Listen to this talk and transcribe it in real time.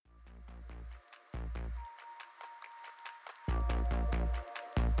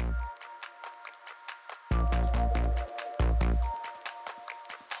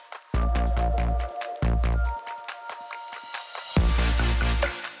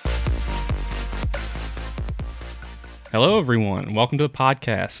Hello, everyone. Welcome to the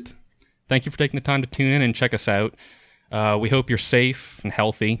podcast. Thank you for taking the time to tune in and check us out. We hope you're safe and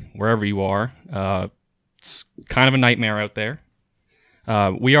healthy wherever you are. It's kind of a nightmare out there.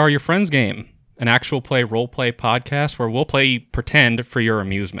 We are Your Friends Game, an actual play role-play podcast where we'll play pretend for your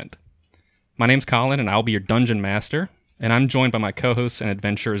amusement. My name's Colin, and I'll be your dungeon master, and I'm joined by my co-hosts and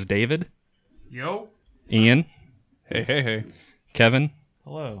adventurers David. Yo. Ian. Hey. Kevin.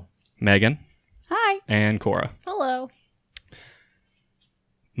 Hello. Megan. Hi. And Cora. Hello.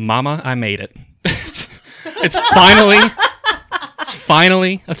 Mama, I made it. It's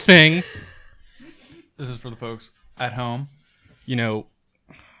finally a thing. This is for the folks at home. You know,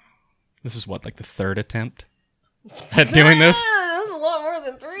 this is what, like the third attempt at doing this? That's a lot more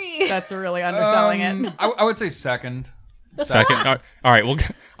than 3. That's really underselling it. I would say second. Second. All right. Well,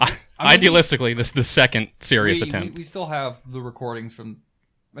 idealistically, this is the second serious attempt. We still have the recordings from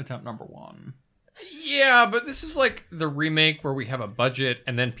attempt number 1. Yeah, but this is like the remake where we have a budget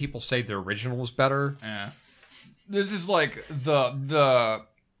and then people say the original was better. Yeah. This is like the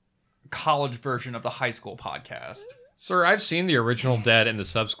college version of the high school podcast. Sir, I've seen the original Dead and the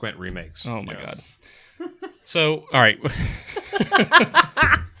subsequent remakes. Oh my Yes. God. So, all right.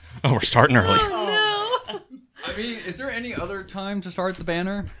 Oh, we're starting early. Oh, no. I mean, is there any other time to start the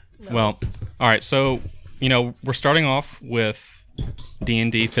banner? Well, all right. So, we're starting off with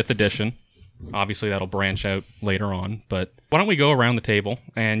D&D 5th edition. Obviously, that'll branch out later on. But why don't we go around the table,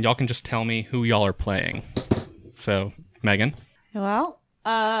 and y'all can just tell me who y'all are playing. So, Megan. Well,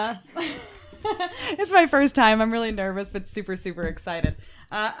 it's my first time. I'm really nervous, but super, super excited.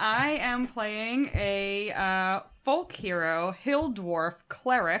 I am playing a folk hero, hill dwarf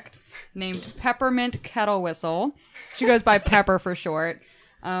cleric named Peppermint Kettle Whistle. She goes by Pepper for short.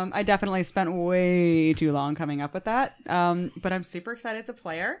 I definitely spent way too long coming up with that, but I'm super excited to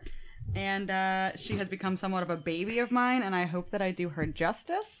play her. And she has become somewhat of a baby of mine, and I hope that I do her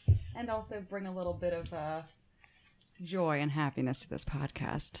justice and also bring a little bit of joy and happiness to this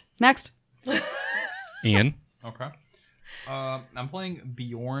podcast. Next. Ian. Okay. I'm playing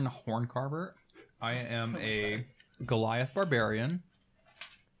Bjorn Horncarver. I am a Goliath barbarian.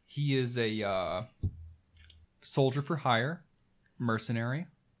 He is a soldier for hire, mercenary,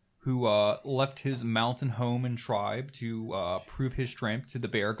 who left his mountain home and tribe to prove his strength to the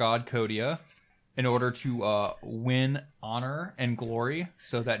bear god Kodia in order to win honor and glory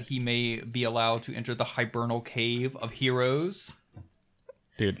so that he may be allowed to enter the hibernal cave of heroes.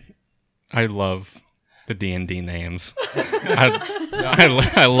 Dude, I love the D&D names.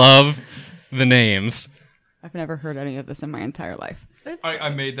 I love the names. I've never heard any of this in my entire life. I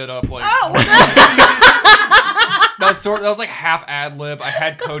made that up like... Oh! That was like half ad lib. I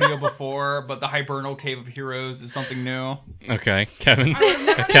had Kodia before, but the Hibernal Cave of Heroes is something new. Okay, Kevin.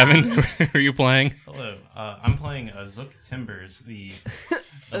 Kevin, who are you playing? Hello, I'm playing Zook Timbers, the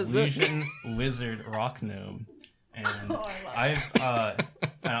illusion wizard rock gnome, and I've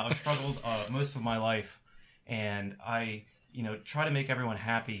struggled most of my life, and I try to make everyone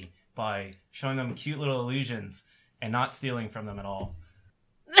happy by showing them cute little illusions and not stealing from them at all.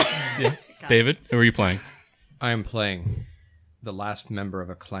 Yeah. David, who are you playing? I am playing the last member of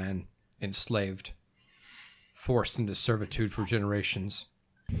a clan, enslaved, forced into servitude for generations,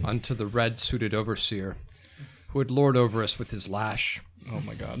 unto the red-suited overseer, who would lord over us with his lash. Oh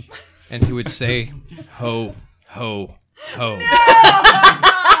my God. And he would say, ho, ho, ho.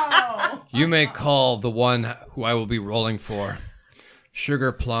 No! You may call the one who I will be rolling for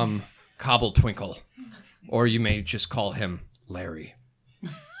Sugar Plum Cobble Twinkle, or you may just call him Larry.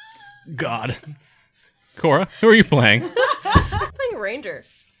 God. Cora, who are you playing? I'm playing a ranger,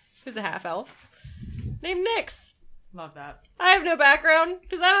 who's a half-elf, named Nyx. Love that. I have no background,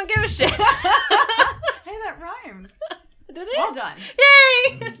 because I don't give a shit. Hey, that rhymed. Did it? Well done.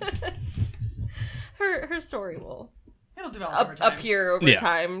 Yay! her story will It'll develop over time. appear over Yeah.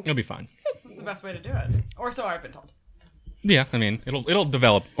 time. It'll be fine. That's the best way to do it. Or so I've been told. Yeah, I mean, it'll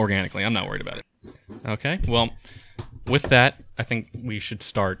develop organically. I'm not worried about it. Okay, well, with that, I think we should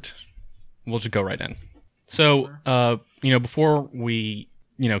start. We'll just go right in. So, before we,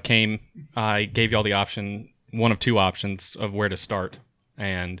 came, I gave y'all the option, one of two options of where to start.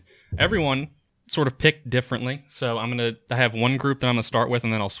 And everyone sort of picked differently. So I have one group that I'm going to start with,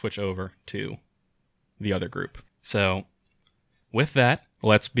 and then I'll switch over to the other group. So, with that,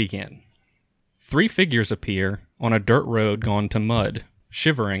 let's begin. 3 figures appear on a dirt road gone to mud,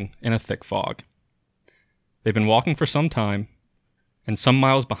 shivering in a thick fog. They've been walking for some time, and some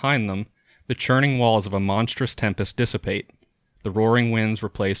miles behind them, the churning walls of a monstrous tempest dissipate, the roaring winds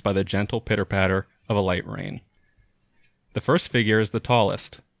replaced by the gentle pitter-patter of a light rain. The first figure is the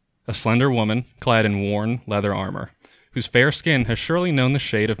tallest, a slender woman clad in worn leather armor. whose fair skin has surely known the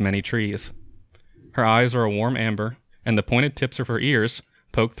shade of many trees. Her eyes are a warm amber, and the pointed tips of her ears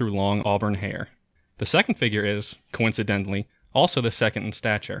poke through long auburn hair. The second figure is, coincidentally, also the second in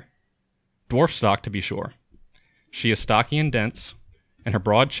stature. Dwarf stock, to be sure. She is stocky and dense, and her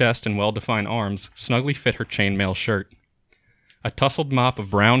broad chest and well-defined arms snugly fit her chainmail shirt. A tousled mop of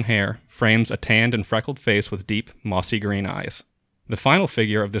brown hair frames a tanned and freckled face with deep, mossy green eyes. The final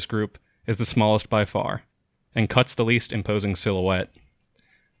figure of this group is the smallest by far, and cuts the least imposing silhouette.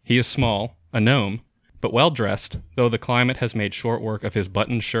 He is small, a gnome, but well-dressed, though the climate has made short work of his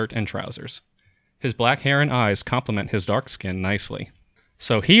buttoned shirt and trousers. His black hair and eyes complement his dark skin nicely.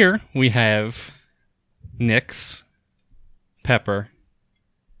 So here we have Nyx, Pepper,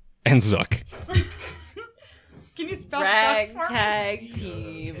 and Zook. Can you spell Zuck for me? Ragtag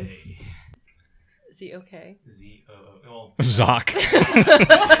team. Okay. Is he okay? Z-O-O. Well, Zoc.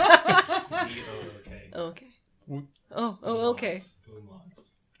 Z-O-O-K. Okay. Oh, okay. Umlauts.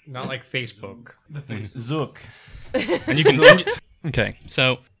 Not like Facebook. The face. Zook. And you can. Okay,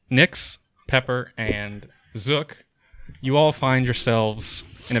 so Nyx, Pepper, and Zook, you all find yourselves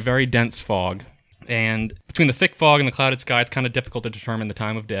in a very dense fog. And between the thick fog and the clouded sky, it's kind of difficult to determine the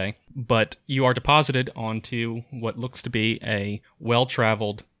time of day. But you are deposited onto what looks to be a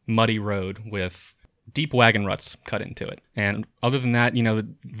well-traveled, muddy road with deep wagon ruts cut into it. And other than that, the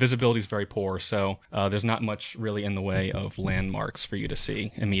visibility is very poor, so there's not much really in the way of landmarks for you to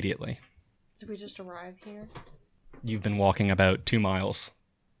see immediately. Did we just arrive here? You've been walking about 2 miles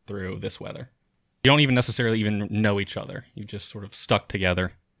through this weather. You don't even necessarily even know each other. You just sort of stuck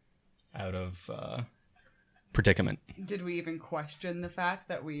together out of predicament. Did we even question the fact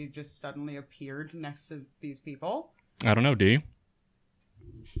that we just suddenly appeared next to these people? I don't know, do you?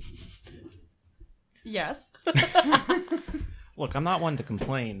 Yes. Look, I'm not one to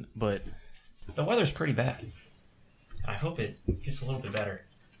complain, but the weather's pretty bad. I hope it gets a little bit better.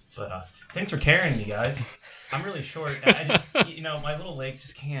 But thanks for carrying me, guys. I'm really short. I just, my little legs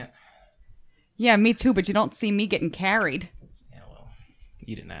just can't. Yeah, me too, but you don't see me getting carried. Yeah, well,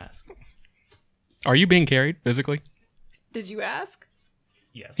 you didn't ask. Are you being carried physically? Did you ask?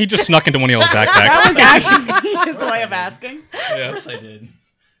 Yes. He just snuck into one of y'all's backpacks. That was actually his way of asking. Yes, I did.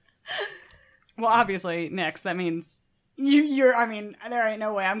 Well, obviously, Nyx, that means you're, there ain't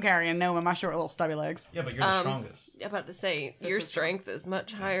no way I'm carrying no in my short little stubby legs. Yeah, but you're the strongest. I'm about to say, This your is strength is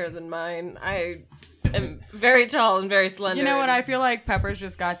much higher than mine. I am very tall and very slender. You know what? and- I feel like Pepper's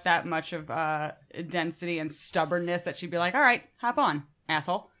just got that much of density and stubbornness that she'd be like, all right, hop on,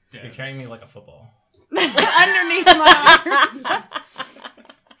 asshole. You're carrying me like a football. Underneath my arms.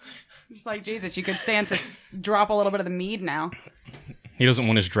 Just like, Jesus, you could stand to drop a little bit of the mead now. He doesn't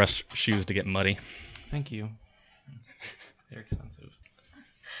want his dress shoes to get muddy. Thank you. They're expensive.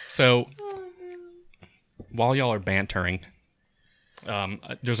 So, while y'all are bantering,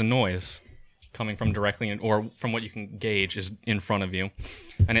 there's a noise coming from directly in, or from what you can gauge is in front of you,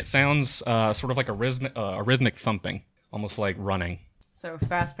 and it sounds sort of like a rhythmic thumping, almost like running. So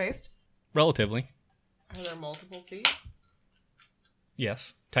fast-paced. Relatively, Are there multiple feet?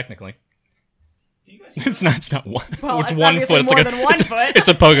 yes, technically. Do you guys It's not one. Well, it's it's 1 obviously foot. It's more like than 1 foot. It's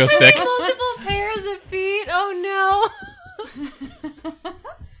a pogo stick. Multiple pairs of feet? Oh no.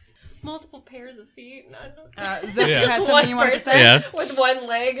 Multiple pairs of feet? Zook, Yeah. you had something you wanted to say? Yeah. With one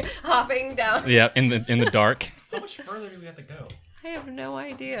leg hopping down. Yeah, in the dark. How much further do we have to go? I have no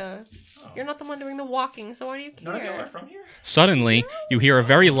idea. Oh. You're not the one doing the walking, so why do you None of y'all care? are from here? Suddenly, you hear a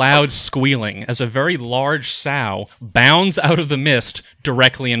very loud squealing as a very large sow bounds out of the mist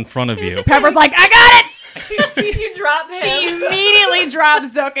directly in front of you. Pepper's like, I got it! You drop him. She immediately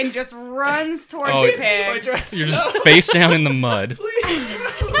drops Zook and just runs towards Oh, the it's- pig. You're just face down in the mud.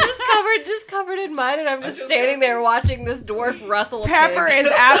 just covered in mud, and I'm just standing there watching this dwarf rustle a Pepper pig.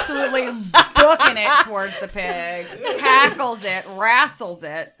 is absolutely booking it towards the pig, tackles it, wrestles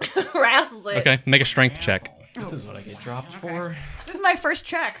it. wrestles it. Okay, make a strength check. This is what I get dropped for. This is my first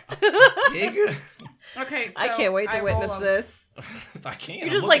check. Pig? Okay, so I can't wait to I witness roll a- I this. can't. You're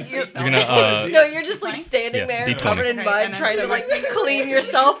just like You're gonna no, you're just like D20? standing Yeah, there D20. covered in Okay, mud, and then trying so to like like- clean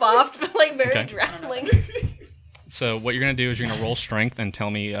yourself off, like very Okay. drowning. So what you're gonna do is you're gonna roll strength and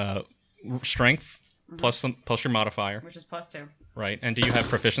tell me strength plus your modifier, Which is +2. right? And do you have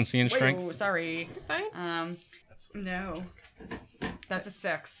proficiency in strength? Wait, sorry. Fine. No. That's a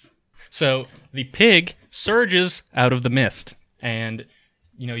 6. So the pig surges out of the mist, and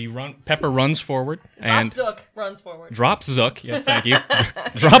you run. Pepper runs forward and Drop Zook runs forward. drops Zook. Yes, thank you.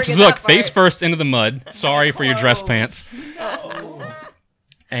 Drops forget Zook that face part. first into the mud. Sorry for your dress pants. Oh.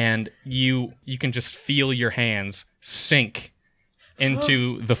 And you can just feel your hands sink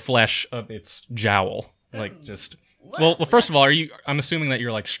into the flesh of its jowl, like just Well, first of all, I'm assuming that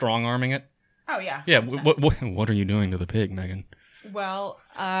you're like strong arming it. Oh yeah. Yeah. What are you doing to the pig, Megan? Well,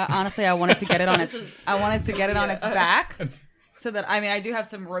 honestly, I wanted to get it on its. I wanted to get it on its back, so that I do have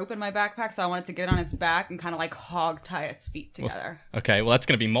some rope in my backpack, so I wanted to get it on its back and kind of like hog tie its feet together. Okay. Well, that's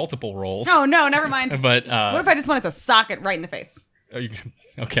going to be multiple rolls. No, never mind. But what if I just wanted to sock it right in the face?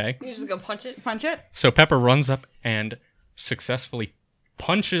 Okay. You just go punch it. Punch it? So Pepper runs up and successfully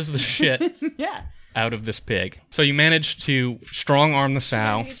punches the shit Yeah. out of this pig. So you manage to strong arm the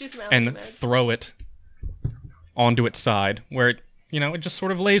sow You get you some and allergy meds. throw it onto its side, where it just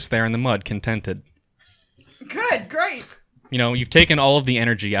sort of lays there in the mud, contented. Good, great. You've taken all of the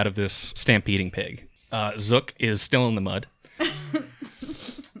energy out of this stampeding pig. Zook is still in the mud.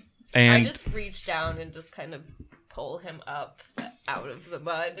 And I just reach down and just kind of pull him up out of the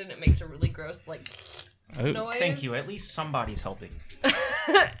mud, and it makes a really gross Oh, noise. Thank you. At least somebody's helping.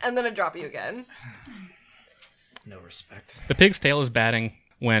 And then I drop you again. No respect. the pig's tail is batting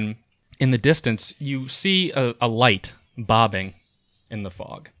when, in the distance, you see a light bobbing in the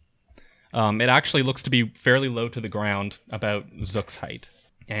fog. It actually looks to be fairly low to the ground, about Zook's height.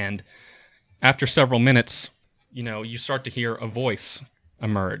 And after several minutes, you start to hear a voice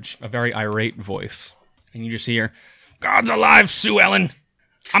emerge, a very irate voice. And you just hear, "God's alive, Sue Ellen!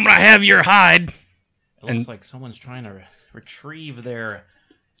 I'm gonna have your hide!" It looks like someone's trying to retrieve their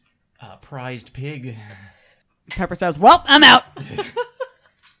prized pig. Pepper says, "Well, I'm out."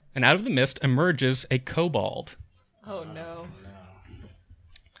 And out of the mist emerges a kobold. Oh no.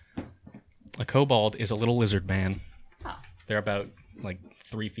 A kobold is a little lizard man. Oh. They're about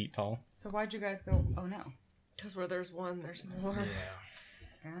 3 feet tall. So why'd you guys go? Oh no. Because where there's one, there's more.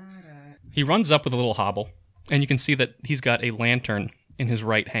 Got it. He runs up with a little hobble, and you can see that he's got a lantern in his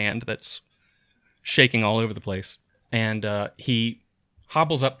right hand that's shaking all over the place. And he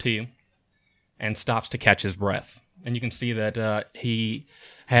hobbles up to you and stops to catch his breath. And you can see that he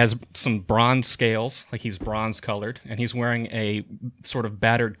has some bronze scales, like he's bronze colored, and he's wearing a sort of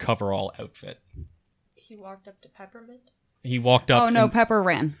battered coverall outfit. He walked up to Peppermint. He walked up. Oh no, and- Pepper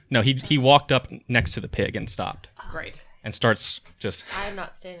ran. No, he walked up next to the pig and stopped Great. and starts just. I'm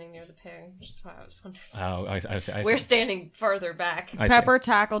not standing near the pig, which is why I was wondering. Oh, I We're standing further back. I see. Pepper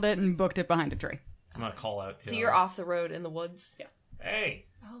tackled it and booked it behind a tree. I'm gonna call out. So you're off the road in the woods? Yes. Hey,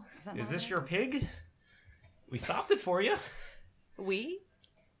 Oh, is this your pig? We stopped it for you. we?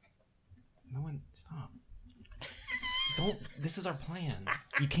 No one, stop. Don't. This is our plan.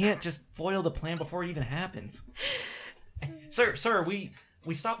 You can't just foil the plan before it even happens. Sir, we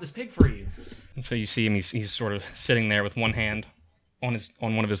stopped this pig for you. And so you see him. He's sort of sitting there with one hand on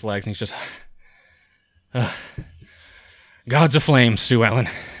one of his legs, and he's just. God's aflame, Sue Ellen.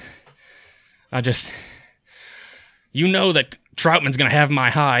 You know that Troutman's gonna have my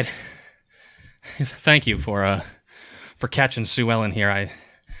hide. Thank you for catching Sue Ellen here.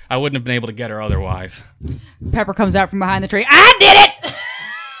 I wouldn't have been able to get her otherwise. Pepper comes out from behind the tree. I did it!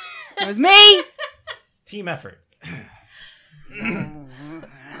 It was me! Team effort. Who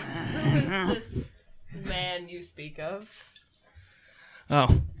is this man you speak of?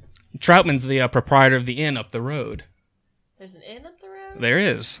 Oh, Troutman's the proprietor of the inn up the road. There's an inn up the road? There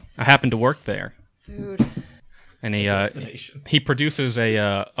is. I happen to work there. Food. And Destination. he produces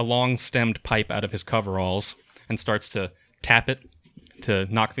a long-stemmed pipe out of his coveralls and starts to tap it to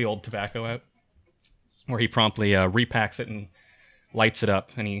knock the old tobacco out, where he promptly repacks it and lights it up,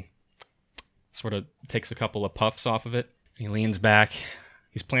 and he sort of takes a couple of puffs off of it. He leans back.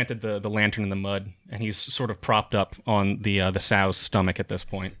 He's planted the lantern in the mud, and he's sort of propped up on the sow's stomach at this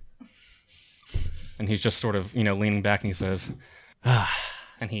point. And he's just sort of, leaning back, and he says, "Ah,"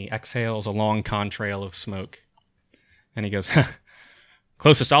 and he exhales a long contrail of smoke. And he goes,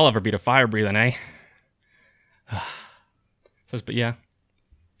 "Closest I'll ever be to fire breathing, eh?" Says, "But yeah."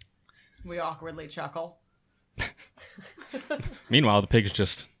 We awkwardly chuckle. Meanwhile, the pig's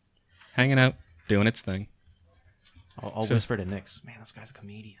just hanging out, doing its thing. I'll So- whisper to Nix. Man, this guy's a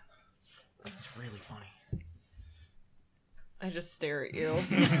comedian. He's really funny. I just stare at you.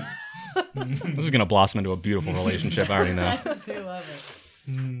 This is going to blossom into a beautiful relationship, I already know. I do love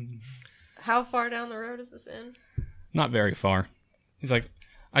it. How far down the road is this inn? Not very far. He's like,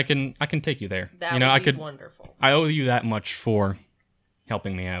 I can take you there. That I would be could. wonderful. I owe you that much for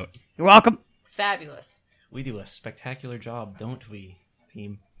helping me out. You're welcome. Fabulous. We do a spectacular job, don't we,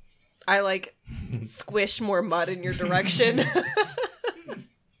 team? I squish more mud in your direction.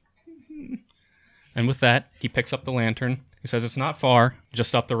 And with that, he picks up the lantern. He says it's not far,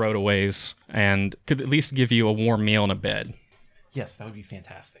 just up the road a ways, and could at least give you a warm meal and a bed. Yes, that would be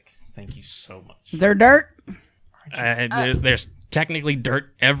fantastic. Thank you so much. Is there dirt? There's technically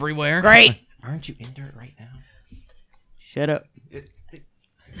dirt everywhere. Great. Aren't you in dirt right now? Shut up.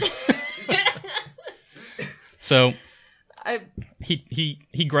 So I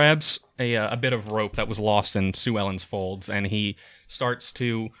he grabs a bit of rope that was lost in Sue Ellen's folds, and he starts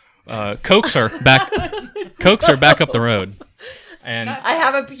to coax her back up the road. And I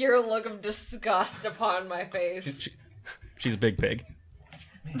have a pure look of disgust upon my face. she's a big pig.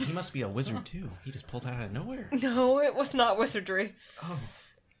 Man, he must be a wizard too. He just pulled that out of nowhere. No, it was not wizardry. Oh,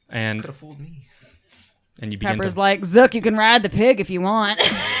 And could have fooled me. and you begin Pepper's to like, Zook, you can ride the pig if you want.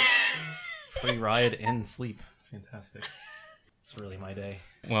 Free ride and sleep. Fantastic. It's really my day.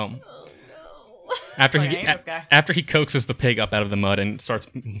 well Oh no. after Like, he I hate this guy. after he coaxes the pig up out of the mud and starts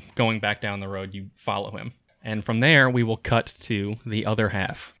going back down the road, you follow him. And from there, we will cut to the other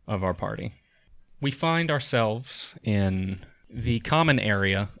half of our party. We find ourselves in the common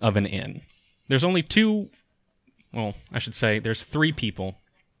area of an inn. There's only there's 3 people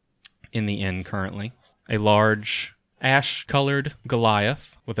in the inn currently. A large ash-colored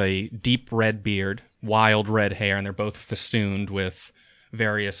Goliath with a deep red beard, wild red hair, and they're both festooned with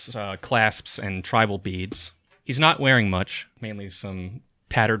various clasps and tribal beads. He's not wearing much, mainly some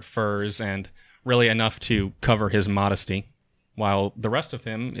tattered furs and really enough to cover his modesty, while the rest of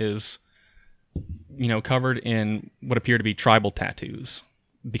him is, covered in what appear to be tribal tattoos.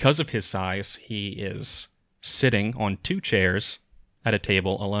 Because of his size, he is sitting on 2 chairs at a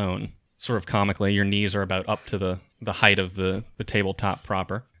table alone. Sort of comically, your knees are about up to the height of the tabletop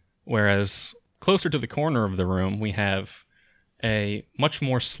proper. Whereas closer to the corner of the room, we have a much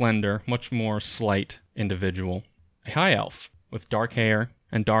more slender, much more slight individual, a high elf with dark hair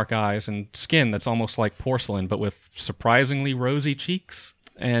and dark eyes and skin that's almost like porcelain, but with surprisingly rosy cheeks.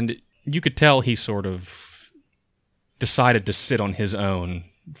 And you could tell he sort of decided to sit on his own,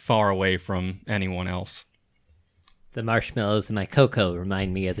 far away from anyone else. The marshmallows in my cocoa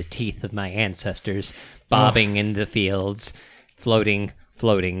remind me of the teeth of my ancestors, bobbing in the fields, floating,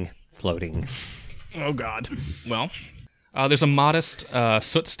 floating, floating. Oh, God. Well, there's a modest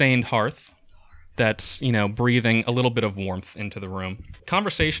soot-stained hearth that's, breathing a little bit of warmth into the room.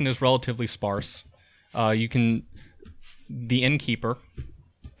 Conversation is relatively sparse. The innkeeper,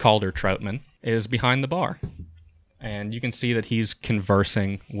 Calder Troutman, is behind the bar. And you can see that he's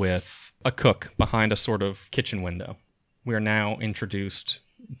conversing with a cook behind a sort of kitchen window. We are now introduced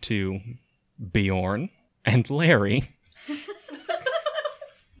to Bjorn and Larry.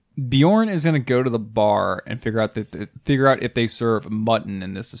 Bjorn is going to go to the bar and figure out if they serve mutton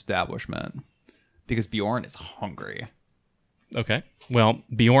in this establishment, because Bjorn is hungry. Okay. Well,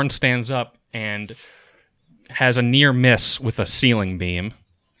 Bjorn stands up and has a near miss with a ceiling beam,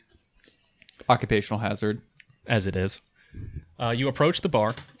 Occupational hazard. as it is. You approach the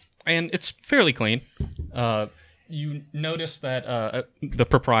bar, and it's fairly clean. You notice that the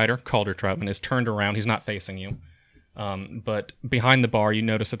proprietor, Calder Troutman, is turned around. He's not facing you. But behind the bar, you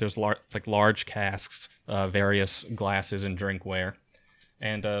notice that there's large casks, various glasses and drinkware.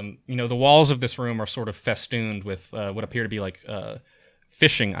 And, the walls of this room are sort of festooned with what appear to be like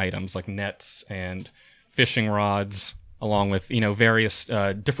fishing items, like nets and fishing rods, along with, various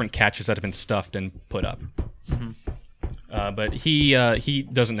different catches that have been stuffed and put up. Mm-hmm. But he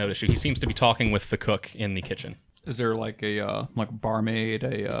doesn't notice you. He seems to be talking with the cook in the kitchen. Is there like a barmaid,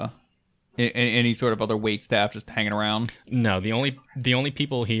 any sort of other wait staff just hanging around? No, the only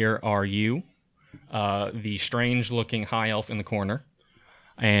people here are you, the strange-looking high elf in the corner,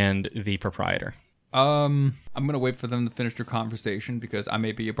 and the proprietor. I'm gonna wait for them to finish their conversation because I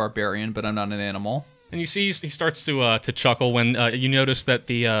may be a barbarian, but I'm not an animal. And you see he starts to chuckle when you notice that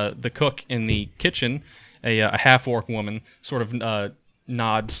the cook in the kitchen, a half-orc woman, sort of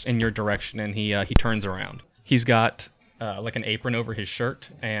nods in your direction, and he turns around. He's got like an apron over his shirt,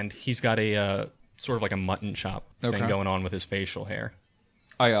 and he's got a sort of like a mutton chop thing going on with his facial hair.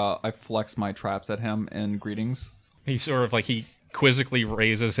 I flex my traps at him in greetings. He sort of he quizzically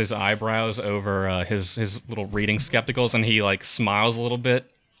raises his eyebrows over his little reading skepticals, and he smiles a little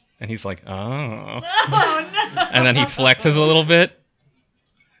bit, and he's like, oh. Oh no. And then he flexes a little bit.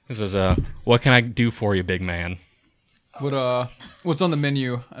 He says, what can I do for you, big man? What's on the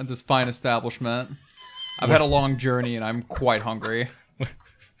menu at this fine establishment? I've had a long journey and I'm quite hungry.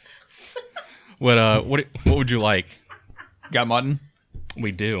 What would you like? Got mutton?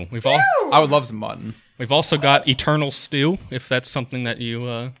 We do. I would love some mutton. We've also got eternal stew, if that's something that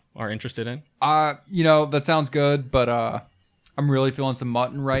you are interested in. That sounds good, but I'm really feeling some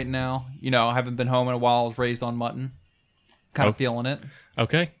mutton right now. I haven't been home in a while. I was raised on mutton. Kind of feeling it.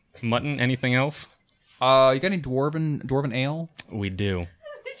 Okay. Mutton, anything else? You got any dwarven ale? We do.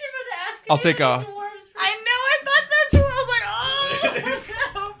 I'll take a... I know, I thought so too. I was like,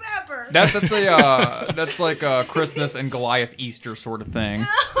 oh, no, Pepper. That's like a Christmas and Goliath Easter sort of thing.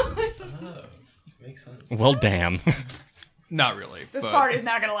 Makes sense. Well, damn. Not really. This but- party's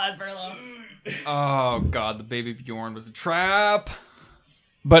not gonna last very long. Oh god, the baby Bjorn was a trap.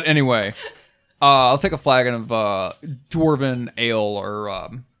 But anyway, I'll take a flagon of dwarven ale or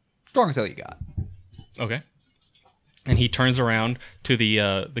strongest ale you got. Okay. And he turns around to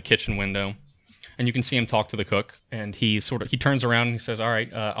the kitchen window, and you can see him talk to the cook. And he turns around and he says, "All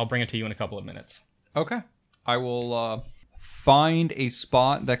right, I'll bring it to you in a couple of minutes." Okay, I will find a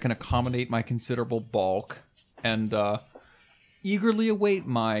spot that can accommodate my considerable bulk, and eagerly await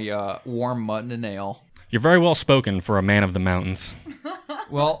my warm mutton and ale. You're very well spoken for a man of the mountains.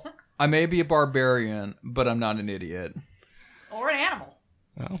 Well, I may be a barbarian, but I'm not an idiot. Or an animal.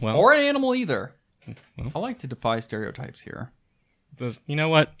 Oh, well, Or an animal either. I like to defy stereotypes here. you know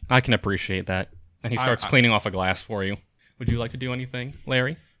what? I can appreciate that. And he starts I- cleaning off a glass for you. Would you like to do anything,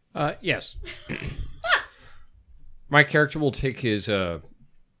 Larry? Yes. My character will take his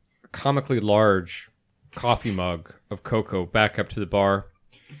comically large coffee mug of cocoa back up to the bar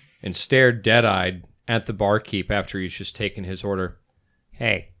and stare dead-eyed at the barkeep after he's just taken his order.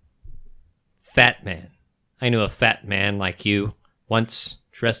 Hey, fat man. I knew a fat man like you, once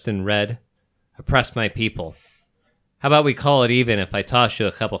dressed in red, oppressed my people. How about we call it even if I toss you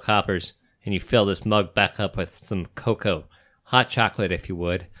a couple coppers and you fill this mug back up with some cocoa, hot chocolate if you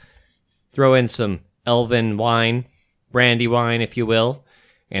would. Throw in some elven wine, brandy wine if you will,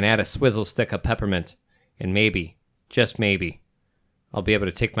 and add a swizzle stick of peppermint. And maybe, just maybe, I'll be able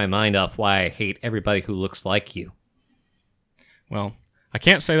to take my mind off why I hate everybody who looks like you. Well, I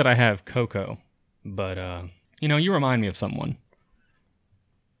can't say that I have cocoa, but, you remind me of someone.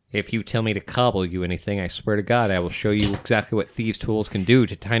 If you tell me to cobble you anything, I swear to God, I will show you exactly what thieves' tools can do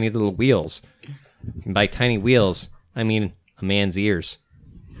to tiny little wheels. And by tiny wheels, I mean a man's ears.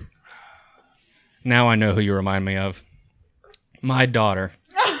 Now I know who you remind me of. My daughter.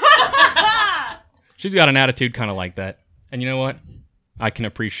 She's got an attitude kind of like that. And you know what? I can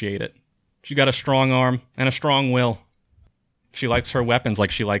appreciate it. She got a strong arm and a strong will. She likes her weapons like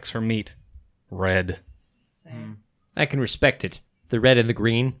she likes her meat. Red. Same. I can respect it. The red and the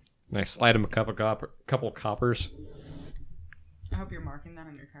green. And I slide him a couple coppers. I hope you're marking that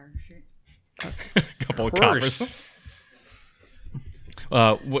on your character sheet. Couple of course. coppers.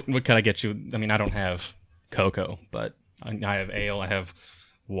 What can I get you? I mean, I don't have cocoa, but I have ale. I have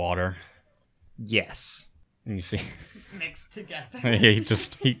water. Yes. And you see, Mixed together.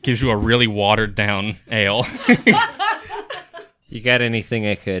 he gives you a really watered down ale. You got anything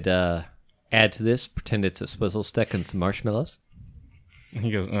I could add to this? Pretend it's a swizzle stick and some marshmallows? And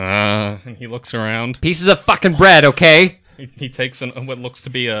he goes, and he looks around. Pieces of fucking bread, okay? He takes what looks to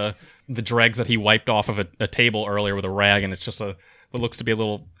be the dregs that he wiped off of a table earlier with a rag, and it's just what looks to be a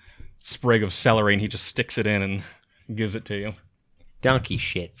little sprig of celery, and he just sticks it in and gives it to you. Donkey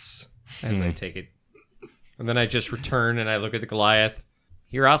shits. As I take it. And then I just return and I look at the Goliath.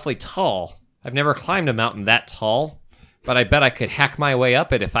 You're awfully tall. I've never climbed a mountain that tall, but I bet I could hack my way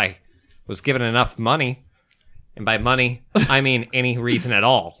up it if I was given enough money. And by money, I mean any reason at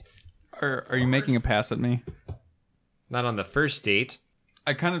all. Are you making a pass at me? Not on the first date.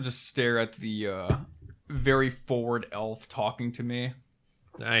 I kind of just stare at the very forward elf talking to me.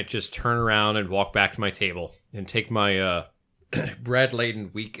 I just turn around and walk back to my table and take my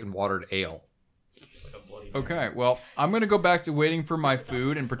bread-laden, weak, and watered ale. Okay, well, I'm going to go back to waiting for my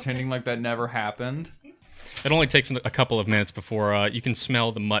food and pretending like that never happened. It only takes a couple of minutes before you can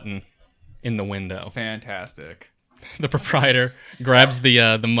smell the mutton in the window. Fantastic. The proprietor grabs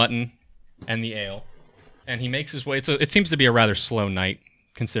the mutton and the ale, and he makes his way. It seems to be a rather slow night,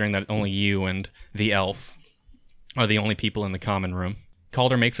 considering that only you and the elf are the only people in the common room.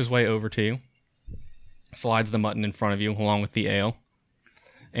 Calder makes his way over to you, slides the mutton in front of you along with the ale,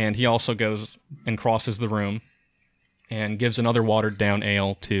 and he also goes and crosses the room and gives another watered down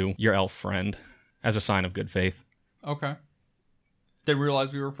ale to your elf friend as a sign of good faith. Okay. Didn't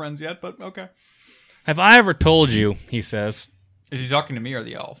realize we were friends yet, but okay. Have I ever told you, he says, Is he talking to me or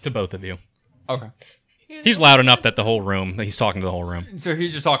the elf? to both of you. Okay. He's loud enough that he's talking to the whole room, So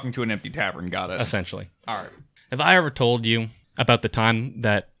he's just talking to an empty tavern. Got it. essentially. All right. Have I ever told you about the time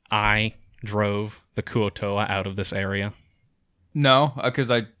that I drove the Kuotoa out of this area? No,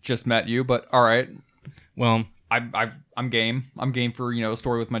 because I just met you, but all right. Well, I'm game. I'm game for, a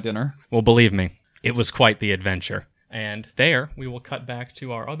story with my dinner. believe me, it was quite the adventure. And there, we will cut back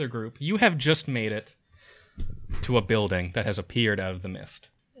to our other group. You have just made it to a building that has appeared out of the mist.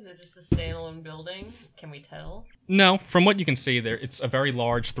 Is it just a standalone building? Can we tell? No, from what you can see there, it's a very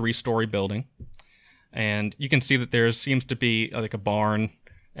large 3-story building. And you can see that there seems to be like a barn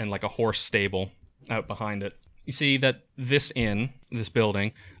and like a horse stable out behind it. You see that this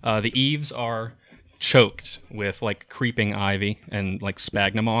building, the eaves are choked with like creeping ivy and like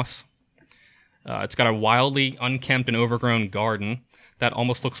sphagnum moss. It's got a wildly unkempt and overgrown garden that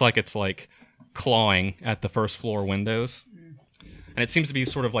almost looks like it's like clawing at the first floor windows. And it seems to be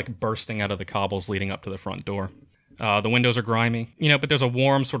sort of like bursting out of the cobbles leading up to the front door. The windows are grimy, but there's a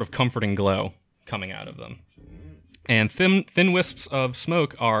warm sort of comforting glow coming out of them. And thin wisps of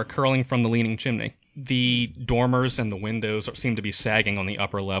smoke are curling from the leaning chimney. The dormers and the windows seem to be sagging on the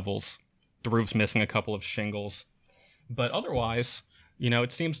upper levels. The roof's missing a couple of shingles. But otherwise,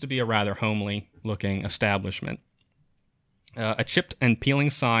 it seems to be a rather homely-looking establishment. A chipped and peeling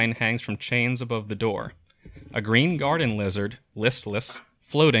sign hangs from chains above the door. A green garden lizard, listless,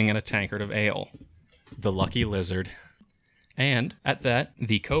 floating in a tankard of ale. The lucky lizard. And, at that,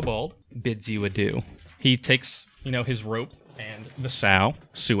 the kobold bids you adieu. He takes, his rope and the sow,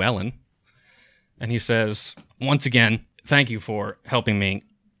 Sue Ellen, and he says, once again, thank you for helping me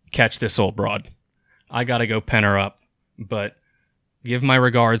catch this old broad. I gotta go pen her up, but give my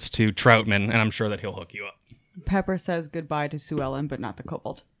regards to Troutman, and I'm sure that he'll hook you up. Pepper says goodbye to Sue Ellen, but not the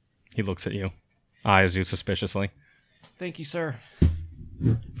kobold. He looks at you, eyes you suspiciously. Thank you, sir,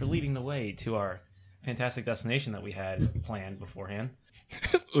 for leading the way to our fantastic destination that we had planned beforehand.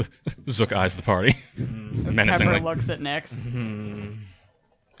 Zook eyes the party, menacingly. Pepper looks at Nyx.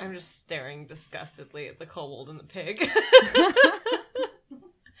 I'm just staring disgustedly at the kobold and the pig.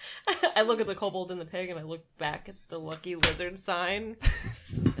 I look at the kobold and the pig, and I look back at the lucky lizard sign,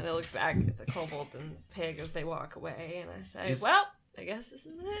 and I look back at the kobold and the pig as they walk away, and I say, well, I guess this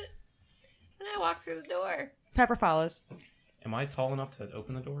is it. And I walk through the door. Pepper follows. Am I tall enough to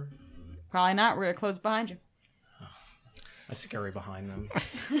open the door? Probably not. We're going to close behind you. I scurry behind them.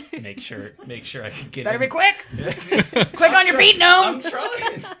 Make sure I can get Better in. be quick! Quick on your feet, gnome! I'm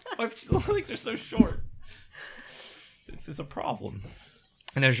trying. My legs are so short. This is a problem.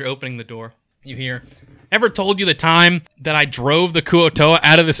 And as you're opening the door, you hear, ever told you the time that I drove the Kuotoa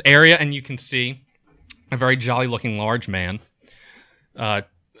out of this area? And you can see a very jolly-looking large man,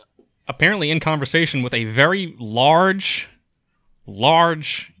 apparently in conversation with a very large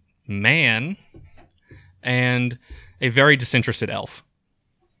man and a very disinterested elf.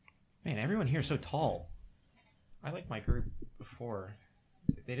 Man, everyone here is so tall. I liked my group before.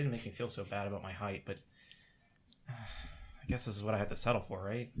 They didn't make me feel so bad about my height, but I guess this is what I had to settle for,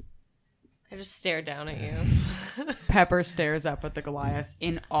 right? I just stare down at you. Pepper stares up at the Goliaths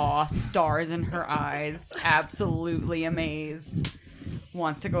in awe, stars in her eyes, absolutely amazed.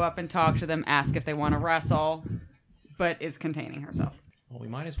 Wants to go up and talk to them, ask if they want to wrestle, but is containing herself. Well, we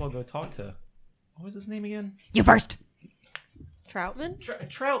might as well go talk to... What was his name again? You first! Troutman?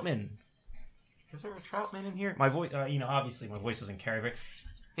 Troutman. Is there a Troutman in here? My voice, obviously my voice doesn't carry very...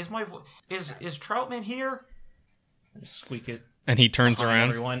 Is Troutman here? I just squeak it. And he turns behind around.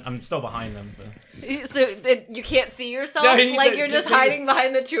 Everyone. I'm still behind them. But... So you can't see yourself? No, you're just hiding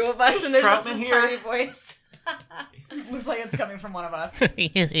behind the two of us and there's just Troutman this here? tiny voice. Looks like it's coming from one of us.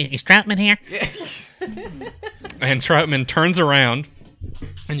 Is Troutman here? And Troutman turns around,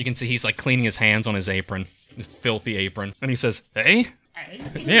 and you can see he's like cleaning his hands on his apron, his filthy apron. And he says, hey?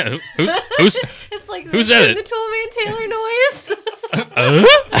 Yeah, who's... It's like who said it? the Toolman Taylor noise.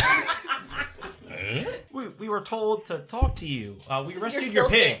 We were told to talk to you. We rescued You're your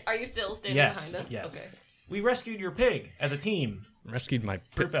still pig. are you still standing Yes, behind us? yes. Okay. We rescued your pig as a team. Rescued my...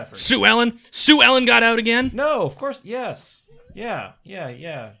 Group effort. Sue Ellen got out again? No, of course, yes. Yeah.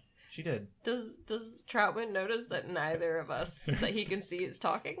 She did. Does Troutman notice that neither of us that he can see is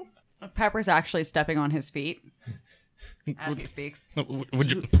talking? Pepper's actually stepping on his feet as he speaks.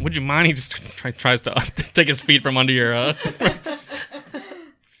 Would you mind? He just tries to take his feet from under your... A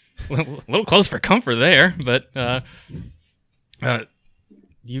little close for comfort there, but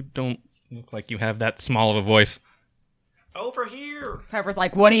you don't look like you have that small of a voice. Over here. Pepper's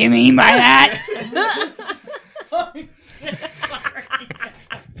like, what do you mean by that? Oh, shit, sorry.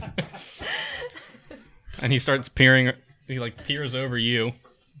 And he starts peering. He like peers over you.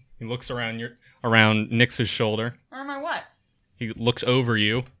 He looks around Nyx's shoulder. Or am I what? He looks over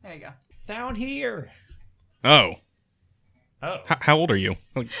you. There you go. Down here. Oh, Oh. how old are you?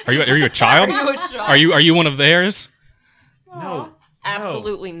 Are you a child? Are you a child? Are you one of theirs? No.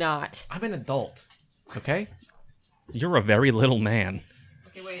 Absolutely not. I'm an adult. Okay? You're a very little man.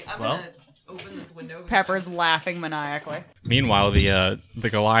 Okay, wait. I'm Well- gonna open this window. Pepper's laughing maniacally. Meanwhile, the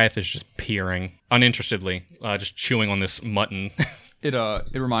Goliath is just peering uninterestedly, just chewing on this mutton. It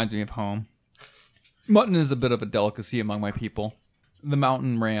reminds me of home. Mutton is a bit of a delicacy among my people. The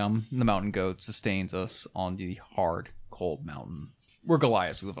mountain ram, the mountain goat, sustains us on the hard, cold mountain. We're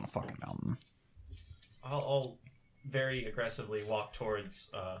Goliaths. We live on a fucking mountain. I'll very aggressively walk towards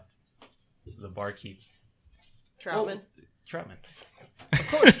the barkeep. Troutman. Troutman.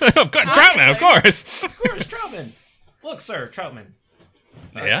 Troutman, of course. Of course, Troutman. Look, sir, Troutman.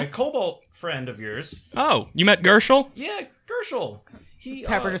 Yeah? A cobalt friend of yours. Oh, you met Gershel? Yeah, Gershel. He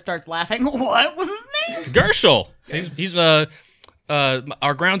Pepper just starts laughing. What was his name? Gershel. He's our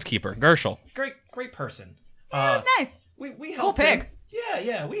groundskeeper, Gershel. great person. That was nice. We Cool helped pig. him.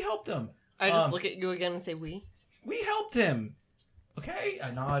 Yeah, we helped him. I just look at you again and say, we? We helped him. Okay,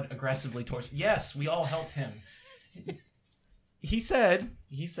 I nod aggressively towards. Yes, we all helped him. He said,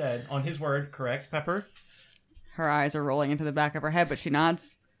 on his word, correct, Pepper? Her eyes are rolling into the back of her head, but she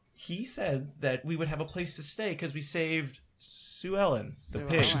nods. He said that we would have a place to stay because we saved Sue Ellen, the Sue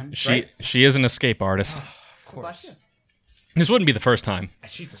pig. Ellen. She is an escape artist. Of course. This wouldn't be the first time.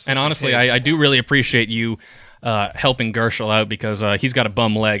 She's a And sleepy honestly, pig. I do really appreciate you helping Gershel out because he's got a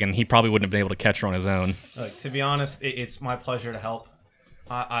bum leg and he probably wouldn't have been able to catch her on his own. Look, to be honest, it's my pleasure to help.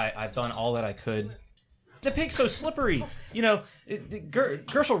 I've done all that I could. The pig's so slippery. You know,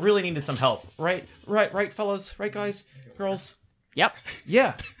 Gershel really needed some help, right? Right, fellas? Right, guys? Girls? Yep.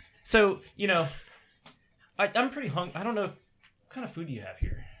 Yeah. So, you know, I'm pretty hungry. I don't know. What kind of food do you have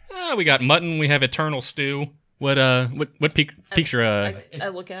here? We got mutton. We have eternal stew. What piques your I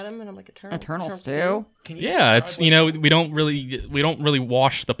look at him and I'm like, Eternal stew. Can you Yeah, describe it's what- we don't really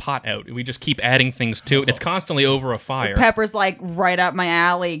wash the pot out. We just keep adding things to it. It's constantly over a fire. Pepper's like right up my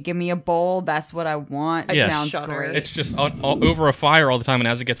alley. Give me a bowl. That's what I want. Yeah. Sounds Shudder. great. It's just all over a fire all the time, and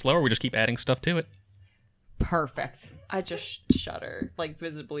as it gets lower, we just keep adding stuff to it. Perfect. I just shudder, like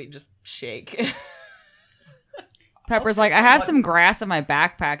visibly just shake. Pepper's like, I have some grass in my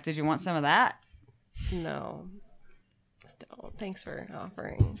backpack. Did you want some of that? No. I don't. Thanks for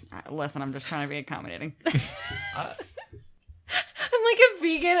offering. Listen, I'm just trying to be accommodating. I'm like a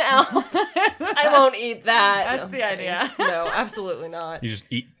vegan elf. I won't eat that. That's No, the I'm kidding. idea. No, absolutely not. You just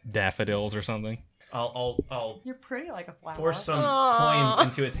eat daffodils or something. I'll You're pretty like a flower. force some Aw. coins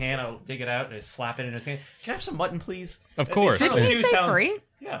into his hand. I'll dig it out and slap it in his hand. Can I have some mutton, please? Of course. Eternal Did he stew say sounds- free?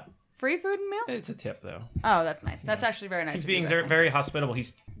 Yeah, Free food and meal? it's a tip though. Oh, that's nice. That's actually very nice. He's of you, being Zach. very hospitable.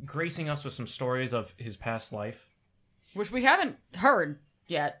 He's gracing us with some stories of his past life. Which we haven't heard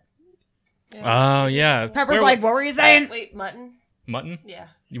yet. Oh yeah. Pepper's Where- like, what were you saying? Wait, mutton? mutton. Yeah.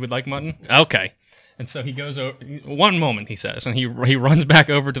 You would like mutton? Okay. And so he goes over. One moment, he says, and he runs back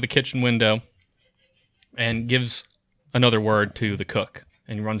over to the kitchen window and gives another word to the cook.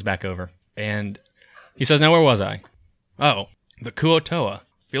 And he runs back over. And he says, now where was I? Oh, the Kuotoa.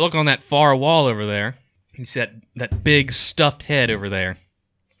 If you look on that far wall over there, you see that big stuffed head over there.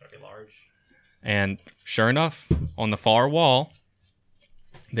 Very large. And sure enough, on the far wall,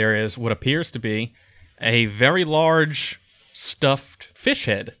 there is what appears to be a very large stuffed fish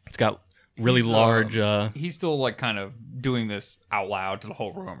head. It's got really He's, large He's still like kind of doing this out loud to the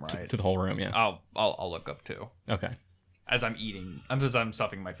whole room, right? to the whole room, yeah. I'll look up too Okay. as I'm eating. I'm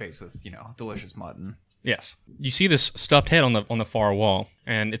stuffing my face with delicious mutton. Yes. You see this stuffed head on the far wall,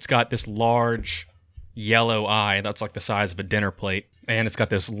 and it's got this large yellow eye that's like the size of a dinner plate, and it's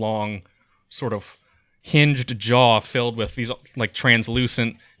got this long sort of hinged jaw filled with these like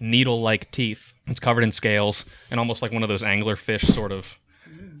translucent needle-like teeth. It's covered in scales and almost like one of those anglerfish sort of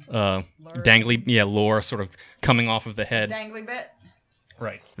dangly lure sort of coming off of the head. Dangly bit.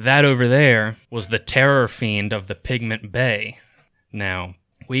 Right. That over there was the terror fiend of the Pigment Bay. Now,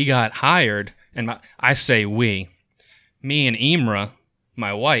 we got hired, and I say we. Me and Imra,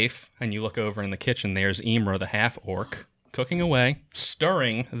 my wife, and you look over in the kitchen, there's Imra, the half-orc, cooking away,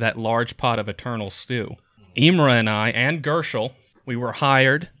 stirring that large pot of eternal stew. Imra and I, and Gershel, we were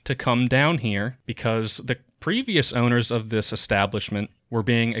hired to come down here because the previous owners of this establishment were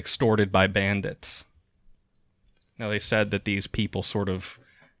being extorted by bandits. Now, they said that these people sort of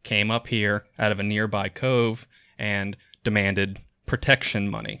came up here out of a nearby cove and demanded protection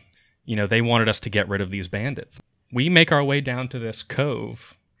money. You know, they wanted us to get rid of these bandits. We make our way down to this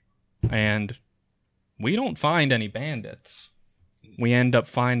cove, and we don't find any bandits. We end up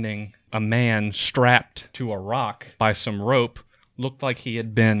finding a man strapped to a rock by some rope. Looked like he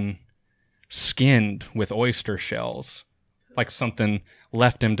had been skinned with oyster shells, like something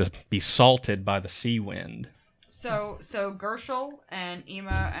left him to be salted by the sea wind. So Gershel and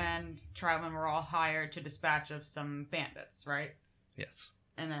Ema and Troutman were all hired to dispatch of some bandits, right? Yes.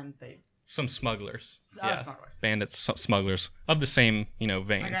 And then they Some smugglers. smugglers. Bandits, smugglers of the same,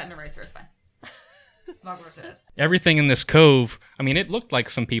 vein. I got an eraser. It's fine. Smugglers it is. Everything in this cove, I mean, it looked like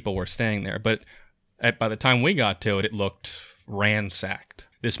some people were staying there, but by the time we got to it, it looked ransacked.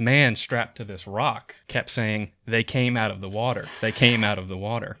 this man strapped to this rock kept saying, "They came out of the water. They came out of the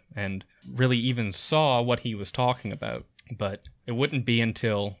water," and really even saw what he was talking about. But it wouldn't be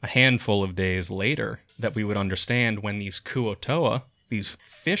until a handful of days later that we would understand when these Kuo-toa, these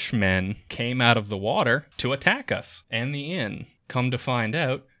fishmen, came out of the water to attack us and the inn. Come to find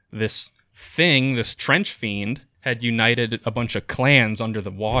out, this thing, this trench fiend, had united a bunch of clans under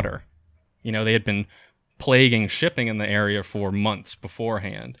the water. You know, they had been plaguing shipping in the area for months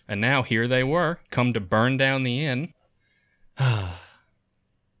beforehand. And now here they were, come to burn down the inn.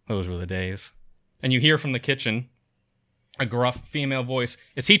 Those were the days. And you hear from the kitchen a gruff female voice.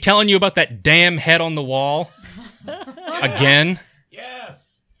 "Is he telling you about that damn head on the wall? Again?"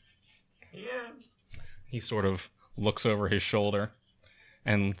 Yes. Yes. He sort of looks over his shoulder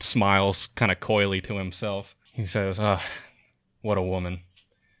and smiles kind of coyly to himself. He says, what a woman.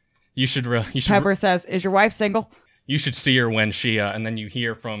 You should Pepper says, "Is your wife single?" You should see her when she, and then you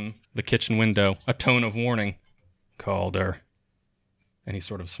hear from the kitchen window a tone of warning. "Called her." And he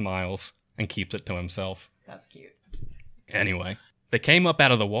sort of smiles and keeps it to himself. That's cute. Anyway, they came up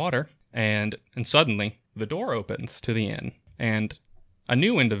out of the water, and suddenly the door opens to the inn, and a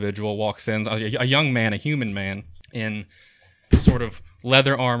new individual walks in, a young man, a human man, in sort of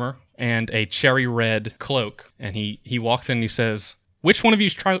leather armor and a cherry red cloak. And he walks in and he says, "Which one of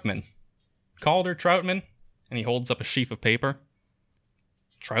you's Troutman?" "Calder Troutman?" And he holds up a sheaf of paper.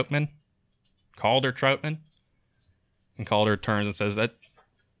 "Troutman? Calder Troutman?" And Calder turns and says,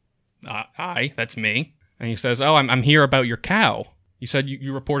 "Aye, that's me." And he says, "Oh, I'm here about your cow. You said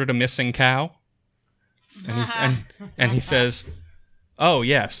you reported a missing cow?" And he says, "Oh,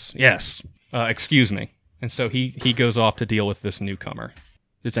 yes. Excuse me." And so he goes off to deal with this newcomer.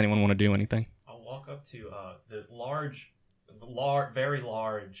 Does anyone want to do anything? I'll walk up to the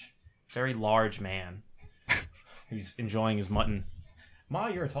very large man who's enjoying his mutton. Ma,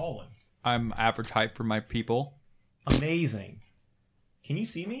 you're a tall one. I'm average height for my people. Amazing. Can you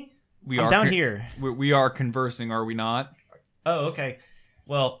see me? We I'm are down here. We are conversing, are we not? Oh, okay.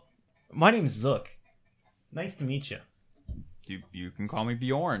 Well, my name's Zook. Nice to meet you. You can call me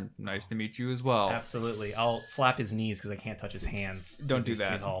Bjorn. Nice to meet you as well. Absolutely. I'll slap his knees because I can't touch his hands. Don't do He's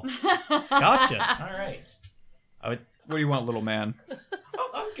that. Too tall. Gotcha. All right. What do you want, little man?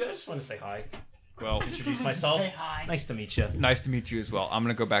 Oh, I'm good. I just want to say hi. Well, Introduce myself. Nice to meet you. nice to meet you as well. I'm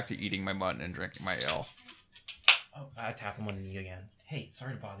gonna go back to eating my mutton and drinking my ale. Oh, I tap him on the knee again. Hey,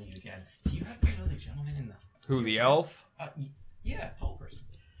 sorry to bother you again. Do you happen to know the gentleman in the... Who, the elf? Yeah, tall person.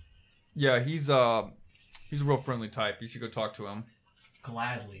 Yeah, he's a real friendly type. You should go talk to him.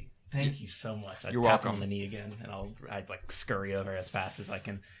 Gladly. Thank you so much. You're tap welcome. him on the knee again, and I'd like scurry over as fast as I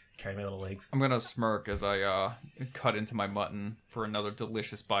can, carry my little legs. I'm gonna smirk as I cut into my mutton for another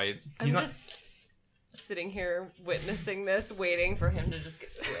delicious bite. I'm just sitting here witnessing this, waiting for him to just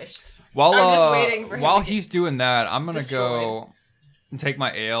get squished. While I'm just waiting for him while to get he's doing that, I'm gonna destroyed. go and take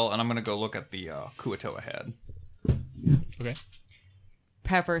my ale, and I'm gonna go look at the Kuo-toa head. Okay.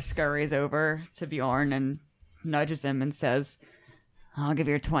 Pepper scurries over to Bjorn and nudges him and says, "I'll give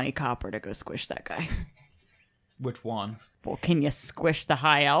you 20 copper to go squish that guy." Which one? "Well, can you squish the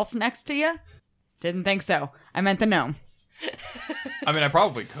high elf next to you?" "Didn't think so. I meant the gnome." I mean, I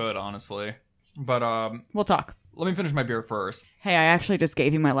probably could, honestly, but "We'll talk." let me finish my beer first. "Hey, I actually just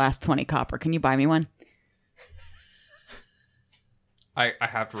gave you my last 20 copper. Can you buy me one?" I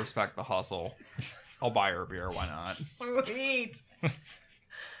have to respect the hustle. I'll buy her a beer. Why not? Sweet.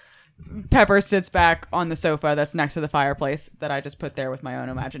 Pepper sits back on the sofa that's next to the fireplace that I just put there with my own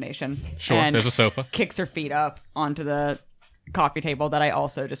imagination. Sure, and there's a sofa. kicks her feet up onto the coffee table that I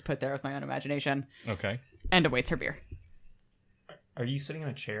also just put there with my own imagination Okay. and awaits her beer. Are you sitting in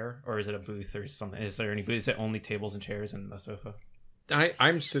a chair, or is it a booth or something? Is there any booth? Is it only tables and chairs and the sofa?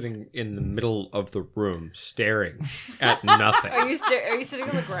 I'm sitting in the middle of the room, staring at nothing. Are you sitting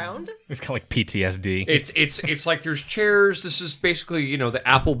on the ground? It's kind of like PTSD. It's like there's chairs. This is basically the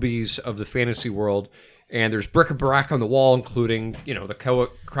Applebee's of the fantasy world, and there's bric-a-brac on the wall, including the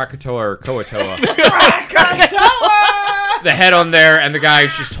Krakatoa or Koatoa. The head on there, and the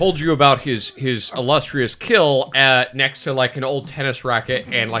guy's just told you about his illustrious kill next to like an old tennis racket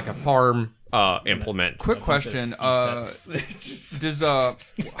and like a farm implement. Quick question: does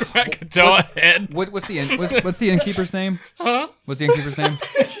Krakatoa head. what's the innkeeper's name? Huh? What's the innkeeper's name?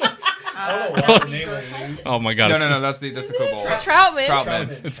 Oh my god. No, that's the kobold. Troutman.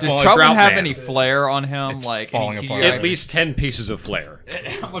 Troutman. It's Does falling- Troutman have Troutman. any flair on him? It's Like falling any apart. TGI? At least 10 pieces of flair.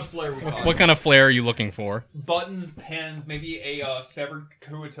 How much flair we got? What kind of flair are you looking for? Buttons, pens, maybe a severed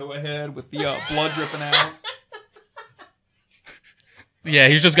Kuo-toa head with the blood dripping out. Yeah,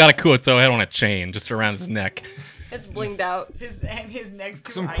 he's just got a Kuo-toa head on a chain just around his neck. It's blinged out. His next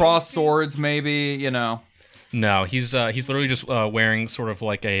two Some items. cross swords, maybe. You know. No, he's literally just wearing sort of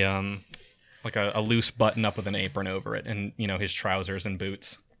like a loose button up with an apron over it, and his trousers and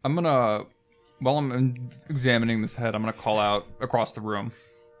boots. I'm gonna, while I'm examining this head, I'm gonna call out across the room.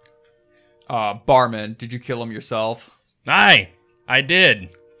 Barman, did you kill him yourself? Aye, I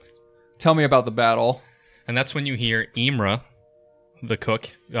did. Tell me about the battle. And that's when you hear Imra, the cook,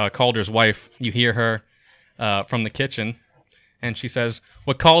 Calder's wife. You hear her from the kitchen, and she says,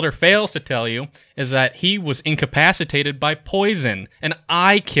 "What Calder fails to tell you is that he was incapacitated by poison, and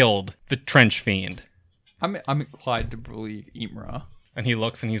I killed the trench fiend." I'm inclined to believe Imra. And he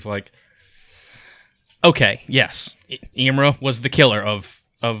looks and he's like, "Okay, yes, Imra was the killer of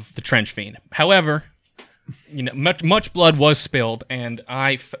the trench fiend. However, much blood was spilled, and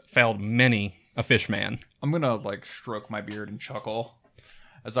I felled many a fishman." I'm gonna stroke my beard and chuckle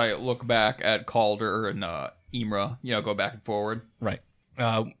as I look back at Calder and Imra. Go back and forward. Right.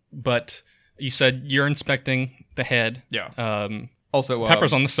 But you said you're inspecting the head. Yeah. Also,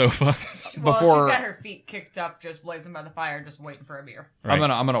 Pepper's on the sofa. Well, before- she's got her feet kicked up, just blazing by the fire, just waiting for a beer. Right.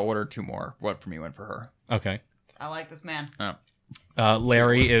 I'm gonna order 2 more. One for me, one for her. Okay. I like this man.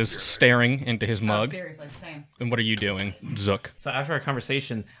 Larry is staring into his Oh, mug. seriously, same. And what are you doing, Zook? So after our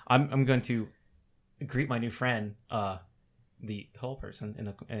conversation, I'm going to greet my new friend, the tall person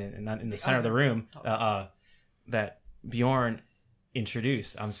in the center of the room that Bjorn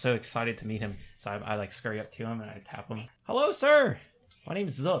introduced. I'm so excited to meet him. So I scurry up to him and I tap him. "Hello, sir. My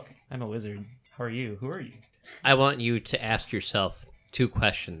name's Zook. I'm a wizard. How are you? Who are you?" I want you to ask yourself 2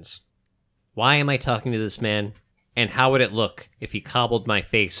 questions. Why am I talking to this man? And how would it look if he cobbled my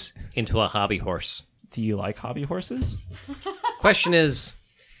face into a hobby horse? Do you like hobby horses? Question is,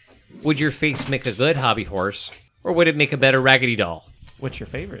 would your face make a good hobby horse, or would it make a better Raggedy Doll? What's your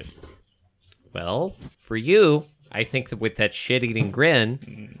favorite? Well, for you, I think that with that shit-eating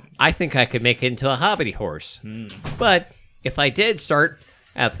grin, I think I could make it into a hobby horse. But if I did start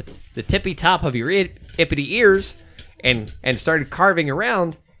at the tippy top of your ippity ears and started carving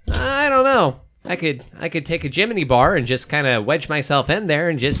around, I don't know. I could take a Jiminy bar and just kind of wedge myself in there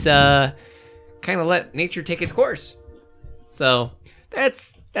and just kind of let nature take its course. So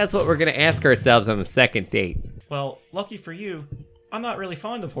that's what we're gonna ask ourselves on the second date. Well, lucky for you, I'm not really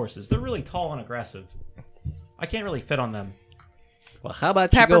fond of horses. They're really tall and aggressive. I can't really fit on them. Well, how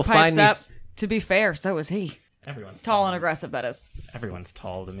about Pepper you go pipes find me? up. To be fair, so is he. Everyone's Tall and to me. aggressive, that is. Everyone's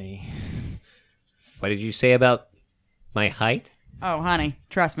tall to me. What did you say about my height? Oh, honey,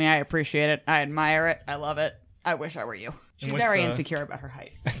 trust me, I appreciate it. I admire it. I love it. I wish I were you. She's what's, very insecure about her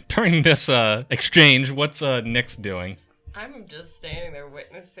height. During this exchange, what's Nyx doing? I'm just standing there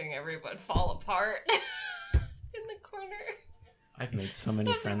witnessing everyone fall apart in the corner I've made so many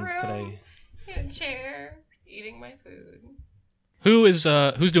of the friends room, today. in a chair, eating my food. Who's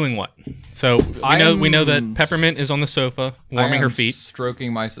doing what? So we know that I'm- Peppermint is on the sofa I warming her am feet.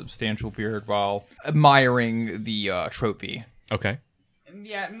 stroking my substantial beard while admiring the trophy. Okay.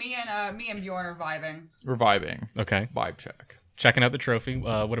 Yeah, me and Bjorn are vibing. Reviving. Okay. Vibe check. Checking out the trophy.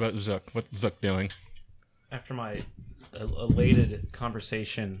 What about Zook? What's Zook doing? After my elated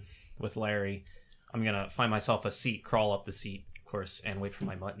conversation with Larry, I'm gonna find myself a seat, crawl up the seat, of course, and wait for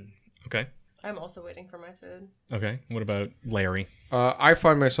my mutton. Okay. I'm also waiting for my food. Okay. What about Larry? I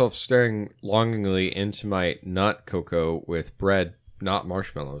find myself staring longingly into my nut cocoa with bread, not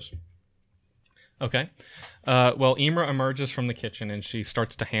marshmallows. Okay. Well, Imra emerges from the kitchen and she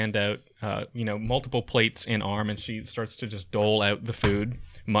starts to hand out, multiple plates in arm, and she starts to just dole out the food,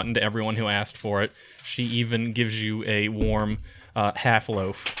 mutton to everyone who asked for it. She even gives you a warm half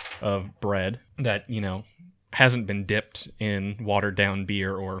loaf of bread that, hasn't been dipped in watered down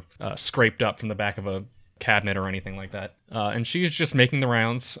beer or scraped up from the back of a cabinet or anything like that. And she's just making the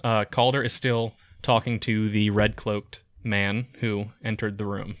rounds. Calder is still talking to the red cloaked man who entered the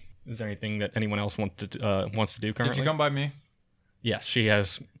room. Is there anything that anyone else wants to do currently? Did you come by me? Yes, she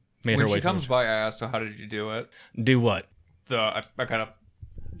has made When her way. she comes towards- by, I asked her, how did you do it? Do what? I kind of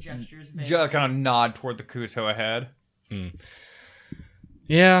Gestures. nod toward the Kuto ahead.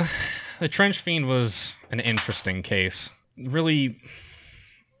 Yeah, the Trench Fiend was an interesting case. Really,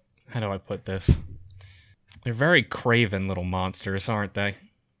 how do I put this? They're very craven little monsters, aren't they?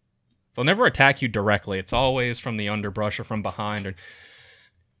 They'll never attack you directly. It's always from the underbrush or from behind. Or...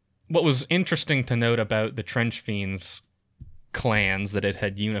 What was interesting to note about the Trench Fiend's clans that it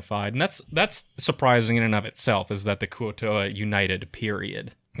had unified, and that's surprising in and of itself, is that the Kuo-toa united,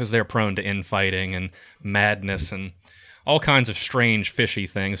 period. Because they're prone to infighting and madness and all kinds of strange fishy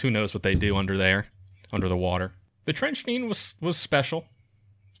things. Who knows what they do under there, under the water. The Trench Fiend was special.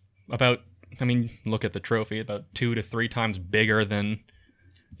 About I mean, look at the trophy, about 2 to 3 times bigger than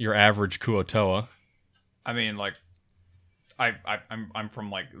your average Kuo-toa. I mean, like, I'm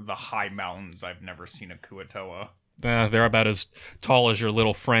from like the high mountains. I've never seen a Kuo-toa. They're about as tall as your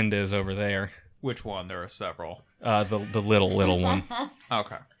little friend is over there. Which one? There are several. The little one.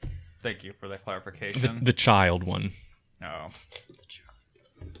 Okay. Thank you for the clarification. The child one. No.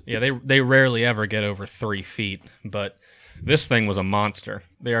 Yeah, they rarely ever get over 3 feet, but this thing was a monster.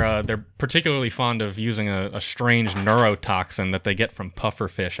 They're particularly fond of using a strange neurotoxin that they get from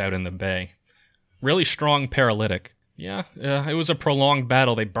pufferfish out in the bay. Really strong paralytic. Yeah, it was a prolonged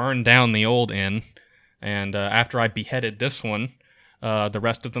battle. They burned down the old inn, and after I beheaded this one, the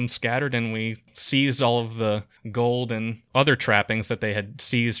rest of them scattered, and we seized all of the gold and other trappings that they had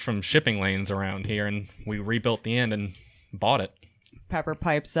seized from shipping lanes around here, and we rebuilt the inn and bought it. Pepper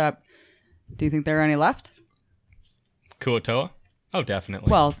pipes up. Do you think there are any left? Kuo-toa? Oh, definitely.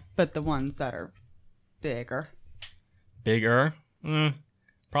 Well, but the ones that are bigger. Bigger?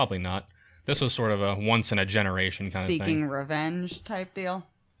 Probably not. This was sort of a once-in-a-generation kind of thing. Seeking revenge type deal?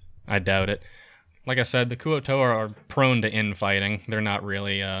 I doubt it. Like I said, the Kuo-toa are prone to infighting. They're not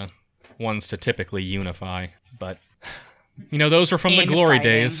really ones to typically unify. But, those were from the glory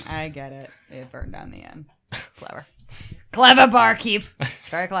days. I get it. It burned down the inn. Clever. Clever barkeep.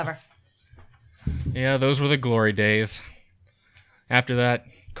 Very clever. Yeah, those were the glory days. After that,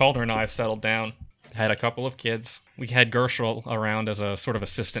 Calder and I settled down. Had a couple of kids. We had Gershel around as a sort of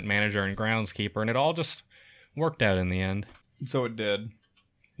assistant manager and groundskeeper, and it all just worked out in the end. So it did.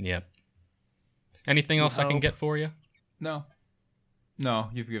 Yep. Anything else I can get for you? No. No,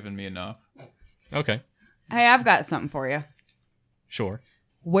 you've given me enough. Okay. Hey, I've got something for you. Sure.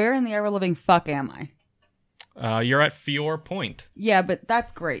 Where in the ever-living fuck am I? You're at Fior Point. Yeah, but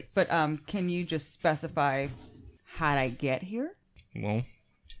that's great. But can you just specify how'd I get here? Well,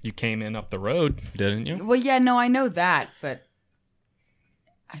 you came in up the road, didn't you? Well, yeah, no, I know that, but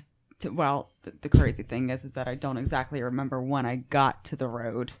the crazy thing is that I don't exactly remember when I got to the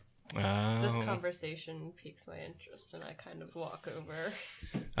road. This conversation piques my interest, and I kind of walk over.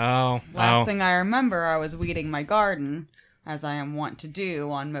 Last thing I remember, I was weeding my garden, as I am wont to do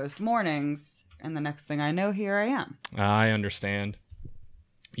on most mornings, and the next thing I know, here I am. I understand.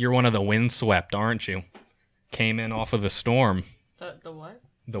 You're one of the windswept, aren't you? Came in off of the storm. The what?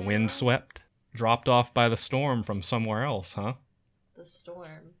 The windswept? Dropped off by the storm from somewhere else, huh? The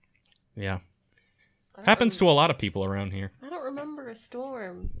storm. Yeah. Happens to a lot of people around here. I don't remember a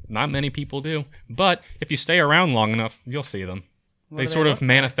storm. Not many people do. But if you stay around long enough, you'll see them. They sort of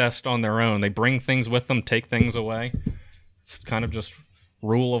manifest on their own. They bring things with them, take things away. It's kind of just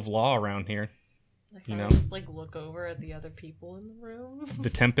rule of law around here. I just look over at the other people in the room. The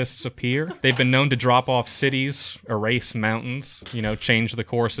tempests appear. They've been known to drop off cities, erase mountains, change the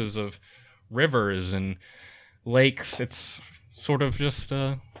courses of rivers and lakes. It's sort of just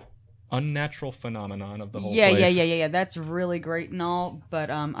a unnatural phenomenon of the whole place. Yeah. That's really great and all, but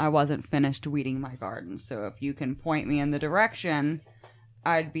I wasn't finished weeding my garden. So if you can point me in the direction,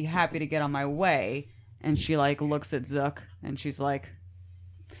 I'd be happy to get on my way. And she looks at Zook and she's like,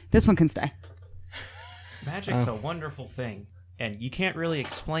 "This one can stay." Magic's a wonderful thing, and you can't really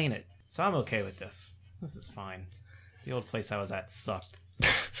explain it, so I'm okay with this. This is fine. The old place I was at sucked.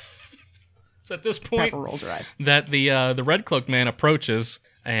 It's at this point Pepper rolls her eyes. that the red cloaked man approaches,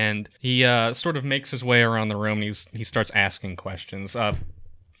 and he sort of makes his way around the room. And he starts asking questions.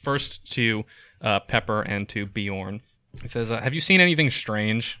 First to Pepper and to Bjorn. He says, "Have you seen anything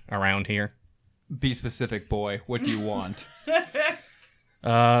strange around here?" Be specific, boy. What do you want?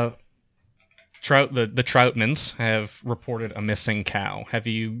 The Troutmans have reported a missing cow. Have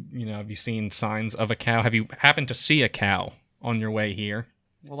you seen signs of a cow? Have you happened to see a cow on your way here?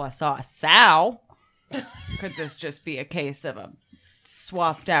 Well, I saw a sow. Could this just be a case of a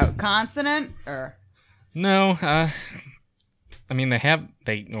swapped out consonant, or? No, I mean they had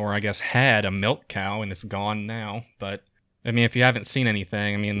a milk cow and it's gone now. But I mean, if you haven't seen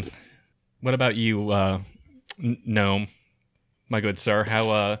anything, I mean, what about you, Gnome, my good sir?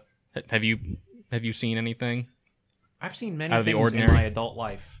 How have you seen anything? I've seen many Out of the things ordinary? in my adult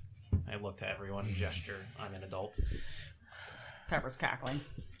life. I look to everyone and gesture. I'm an adult. Pepper's cackling.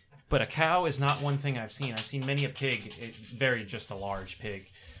 But a cow is not one thing I've seen. I've seen many a pig. Very just a large pig.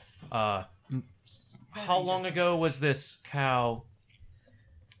 How long ago was this cow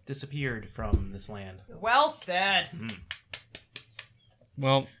disappeared from this land? Well said.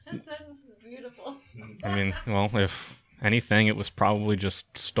 Well, That sentence is beautiful. I mean, if anything, it was probably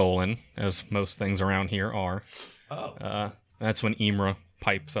just stolen, as most things around here are. Oh. That's when Imra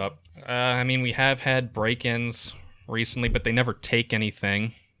pipes up. I mean, we have had break-ins recently, but they never take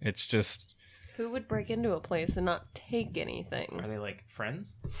anything. It's just Who would break into a place and not take anything? Are they like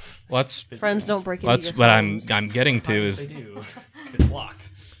friends? Well, that's Friends don't break into that's your what homes. I'm getting to Sometimes is, they do. If it's locked.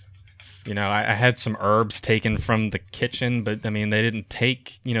 you know, I had some herbs taken from the kitchen, but I mean, they didn't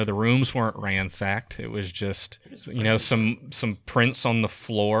take, you know, the rooms weren't ransacked. It was just, you know, some prints on the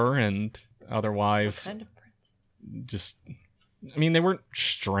floor, and otherwise, Kind of prints. just, I mean, they weren't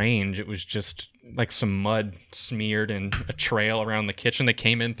strange. It was just like some mud smeared and a trail around the kitchen. They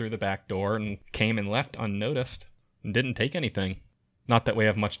came in through the back door and came and left unnoticed and didn't take anything. Not that we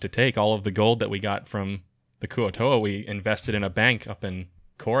have much to take. All of the gold that we got from the Kuo-toa, we invested in a bank up in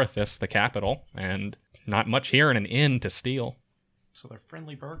Corythus, the capital, and not much here in an inn to steal. So they're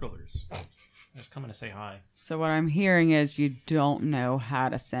friendly burglars. They're just coming to say hi. So what I'm hearing is you don't know how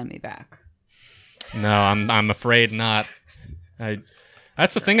to send me back. No, I'm afraid not.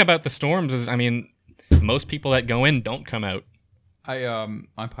 That's the thing about the storms is, I mean, most people that go in don't come out.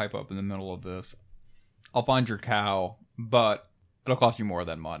 I pipe up in the middle of this. I'll find your cow, but it'll cost you more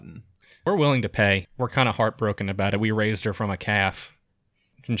than mutton. We're willing to pay. We're kind of heartbroken about it. We raised her from a calf,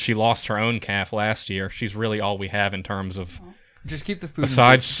 and she lost her own calf last year. She's really all we have in terms of... Just keep the food.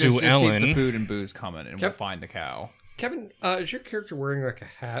 Besides and Sue just Ellen. keep the food and booze coming, and we'll find the cow. Kevin, is your character wearing like a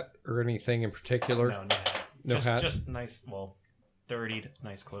hat or anything in particular? No, no hat. No hat? Just nice, dirtied,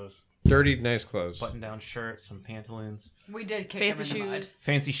 nice clothes. Dirty, nice clothes. Button-down shirt, some pantaloons. We did kick Fancy him in the mud. shoes.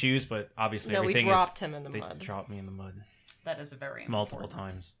 Fancy shoes, but obviously No, we everything dropped is... him in the They mud. dropped me in the mud That is a very multiple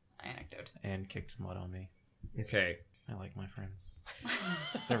important times anecdote. and kicked mud on me. Okay. I like my friends.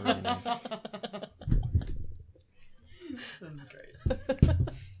 They're really nice. This is great.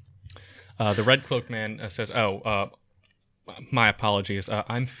 The red cloaked man says, my apologies.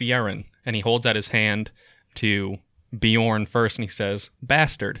 I'm Fierin. And he holds out his hand to Bjorn first, and he says,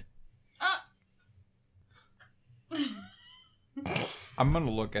 bastard. I'm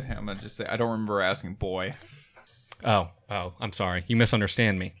gonna look at him and just say, I don't remember asking boy. Oh, I'm sorry. You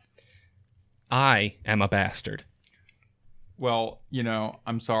misunderstand me. I am a bastard. Well,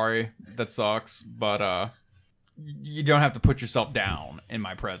 I'm sorry. That sucks, but you don't have to put yourself down in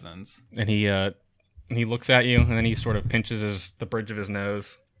my presence. And he looks at you, and then he sort of pinches the bridge of his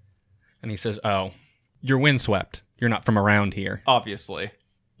nose, and he says, oh, you're windswept. You're not from around here. Obviously.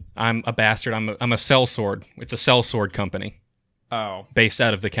 I'm a bastard. I'm a sellsword. It's a sellsword company Oh. based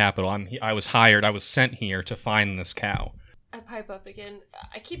out of the capital. I was hired. I was sent here to find this cow. I pipe up again.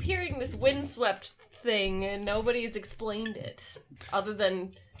 I keep hearing this windswept thing, and nobody's explained it, other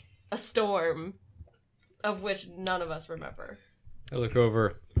than a storm, of which none of us remember. I look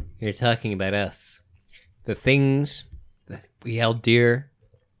over. You're talking about us. The things that we held dear,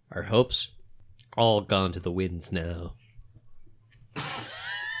 our hopes, all gone to the winds now.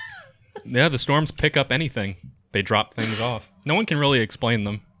 Yeah, the storms pick up anything. They drop things off. No one can really explain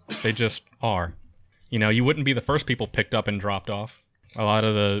them. They just are. You wouldn't be the first people picked up and dropped off. A lot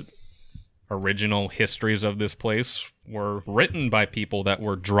of the original histories of this place were written by people that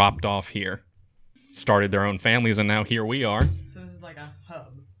were dropped off here. Started their own families, and now here we are. So this is like a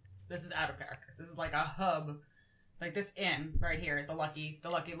hub. This is out of character. This is like a hub. Like this inn right here, the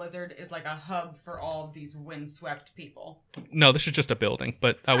Lucky Lizard, is like a hub for all of these windswept people. No, this is just a building,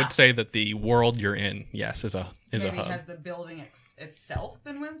 but I would say that the world you're in, yes, is a Maybe hub. has the building itself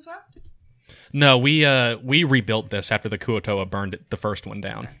been windswept? No, we rebuilt this after the Kuo-toa burned the first one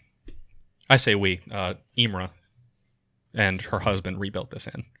down. I say we. Imra and her husband rebuilt this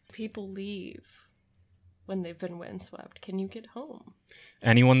inn. People leave when they've been windswept. Can you get home?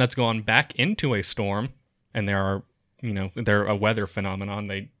 Anyone that's gone back into a storm, and they're a weather phenomenon,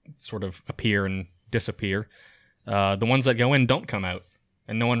 they sort of appear and disappear. The ones that go in don't come out,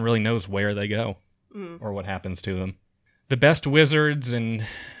 and no one really knows where they go or what happens to them. The best wizards and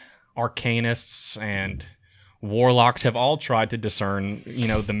arcanists and warlocks have all tried to discern,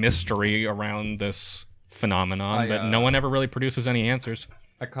 the mystery around this phenomenon, but no one ever really produces any answers.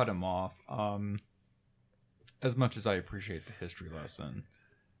 I cut him off. As much as I appreciate the history lesson,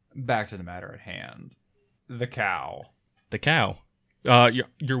 back to the matter at hand. The cow. The cow.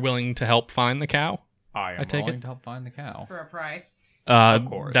 You're willing to help find the cow? I am take willing it? to help find the cow. For a price? Of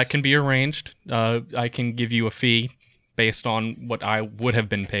course. That can be arranged. I can give you a fee based on what I would have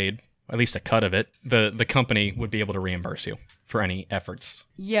been paid, at least a cut of it. The company would be able to reimburse you for any efforts.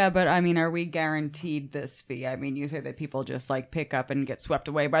 Yeah, but are we guaranteed this fee? You say that people just pick up and get swept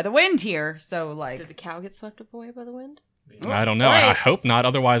away by the wind here, so Did the cow get swept away by the wind? I don't know. I hope not.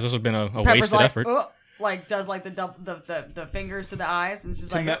 Otherwise, this would have been a Pepper's wasted effort. Does the fingers to the eyes, and she's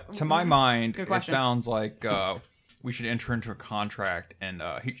To my mind, Good it question. sounds like we should enter into a contract, and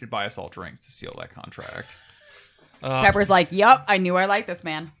he should buy us all drinks to seal that contract. Pepper's yup, I knew I liked this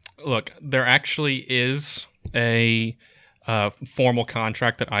man. look, there actually is a formal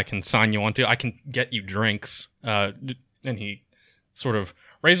contract that I can sign you onto. I can get you drinks. And he sort of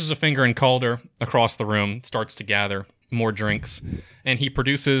raises a finger, and Calder across the room starts to gather more drinks. And he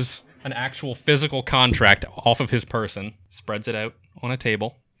produces an actual physical contract off of his person, spreads it out on a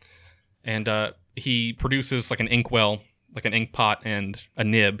table, and he produces like an inkwell, like an ink pot, and a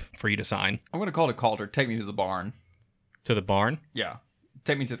nib for you to sign. I'm gonna call to Calder. Take me to the barn. To the barn? Yeah.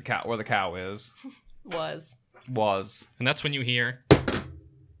 Take me to the cow where the cow is. Was. And that's when you hear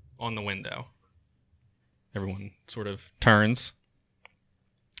on the window. Everyone sort of turns.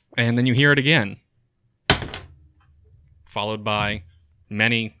 And then you hear it again. Followed by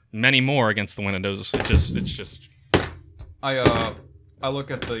many, many more against the windows. It's just I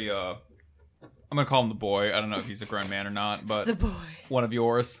look at the I'm gonna call him the boy. I don't know if he's a grown man or not, but The boy. one of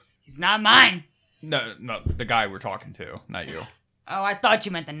yours. He's not mine. No, the guy we're talking to, not you. Oh, I thought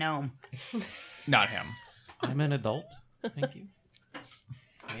you meant the gnome. Not him. I'm an adult. Thank you.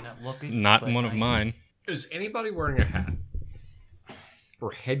 May not look it, not but one of I am. mine. Is anybody wearing a hat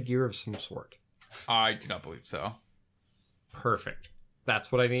or headgear of some sort? I do not believe so. Perfect.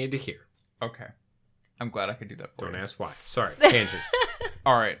 That's what I needed to hear. Okay. I'm glad I could do that for Don't you. ask why. Sorry, tangent.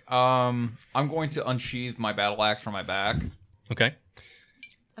 All right. I'm going to unsheath my battle axe from my back. Okay.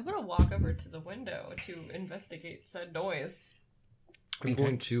 I'm gonna walk over to the window to investigate said noise. I'm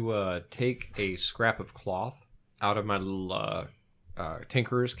going to take a scrap of cloth out of my little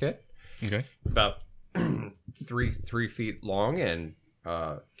tinkerer's kit, Okay. about three feet long and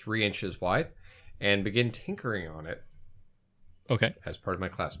 3 inches wide, and begin tinkering on it Okay. as part of my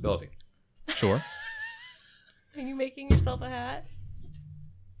class building. Sure. Are you making yourself a hat?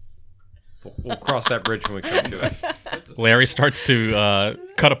 We'll cross that bridge when we come to it. Larry starts to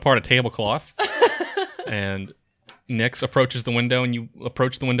cut apart a tablecloth, and Nix approaches the window, and you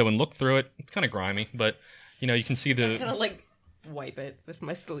approach the window and look through it. It's kind of grimy, but you can see Kind the. of like wipe it with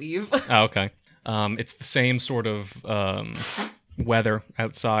my sleeve. Oh, okay. It's the same sort of weather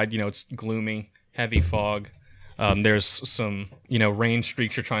outside. It's gloomy, heavy fog. There's some rain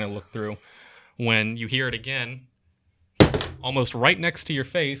streaks you're trying to look through. When you hear it again, almost right next to your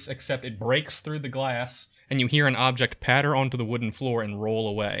face, except it breaks through the glass, and you hear an object patter onto the wooden floor and roll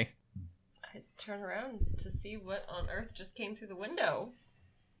away. I turn around to see what on earth just came through the window.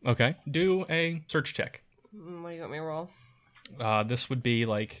 Okay. Do a search check. What do you want me to roll? This would be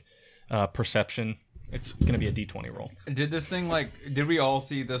like perception. It's going to be a d20 roll. Did we all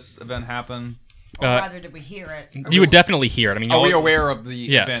see this event happen? Or rather, did we hear it? You would definitely hear it. I mean, Are all- we aware of the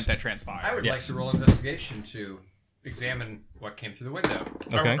Yes. event that transpired? I would Yes. like to roll investigation to examine what came through the window.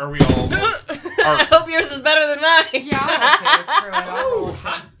 Okay. Are we all? I hope yours is better than mine. Yeah, I'll roll 2. Screw it. I'll roll 2.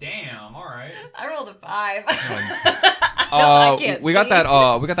 Hot damn! All right. I rolled a 5. I can't we got see.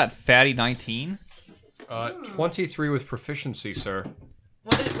 that. We got that fatty 19. 23 with proficiency, sir.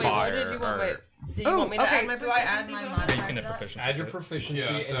 What did you Fire, want? Wait, did you Oh, want me to okay. add my Do I add proficiency my bonus? modifier? You can have proficiency. Add your to it. proficiency Yeah,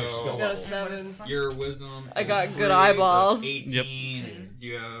 and your so- skill I got a level. 7. Your wisdom. I got is good 3, eyeballs. So it's 18. Yep. Do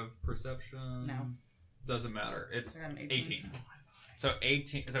you have perception? No. Doesn't matter. It's I got an 18. So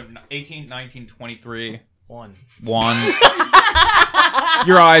 18. So 18, 19, 23. 1. 1.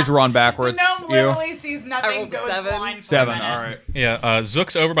 Your eyes run backwards. No, You. literally sees nothing. I rolled goes 7. blind for 7. a minute. All right. Yeah,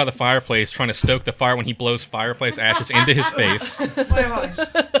 Zook's over by the fireplace trying to stoke the fire when he blows fireplace ashes into his face.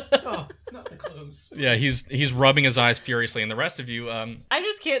 Oh, not the clothes. Yeah, he's rubbing his eyes furiously, and the rest of you, I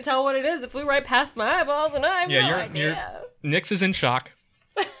just can't tell what it is. It flew right past my eyeballs, and I have Yeah, no you're- idea. Nix is in shock,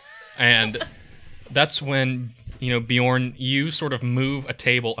 and that's when Bjorn, you sort of move a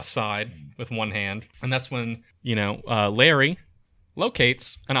table aside with one hand, and that's when Larry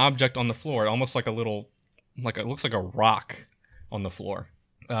locates an object on the floor, almost like a little, it looks like a rock on the floor,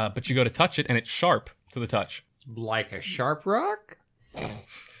 but you go to touch it, and it's sharp to the touch. Like a sharp rock?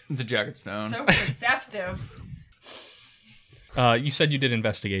 It's a jagged stone. So perceptive. You said you did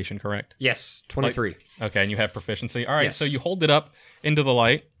investigation, correct? Yes, 23. Okay, and you have proficiency. All right, Yes. so you hold it up into the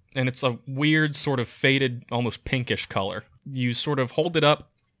light, and it's a weird sort of faded, almost pinkish color. You sort of hold it up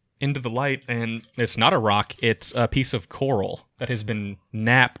into the light, and it's not a rock, it's a piece of coral that has been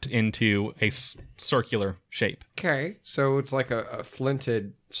napped into a circular shape. Okay, so it's like a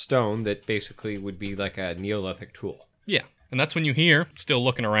flinted stone that basically would be like a Neolithic tool. Yeah, and that's when you hear, still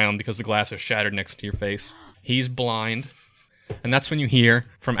looking around because the glass is shattered next to your face, he's blind, and that's when you hear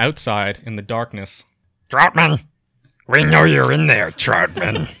from outside in the darkness, Troutman! We know you're in there,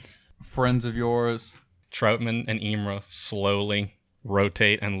 Troutman! Friends of yours. Troutman and Imra slowly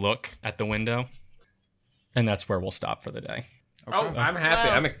rotate and look at the window, and that's where we'll stop for the day. Oh, I'm happy.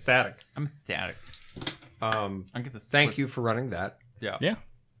 Wow. I'm ecstatic. I'm ecstatic. I get this. Thank you for running that. Yeah. Yeah.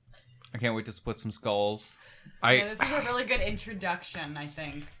 I can't wait to split some skulls. Yeah, this is a really good introduction, I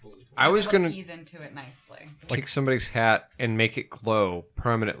think. I was It'll gonna ease into it nicely. take somebody's hat and make it glow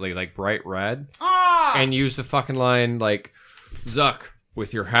permanently, like bright red, Ah! and use the fucking line like, "Zuck,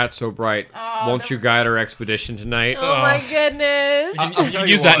 with your hat so bright, Oh, won't you guide our expedition tonight?" Oh my goodness. I'll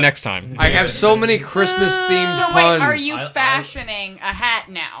Use that next time. I have so many Christmas themed So puns. wait, are you I- fashioning a hat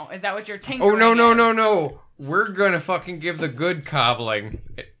now? Is that what you're tinkering? Oh no no as? no no! We're gonna fucking give the good cobbling.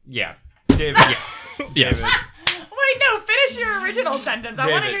 Yeah. David. Yes. Wait, no. Finish your original sentence. I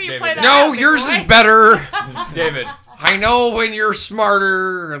want to hear you David, play that. No, out, yours big is boy. better. David. I know when you're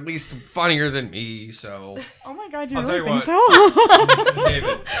smarter, at least funnier than me. So Oh my god, you I'll really tell think you so?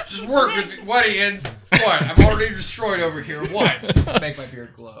 David, just work with me. What, Ian? What? I'm already destroyed over here. What? make my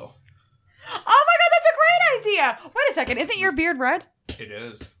beard glow. Oh my god, that's a great idea. Wait a second. Isn't your beard red? It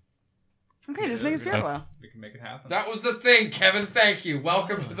is. Okay, just make his beard glow. We can make it happen. That was the thing, Kevin. Thank you.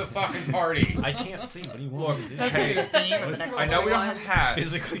 Welcome to the fucking party. I can't see. What do you Look, want me to do? That's hey, the theme of next I know we don't have hats,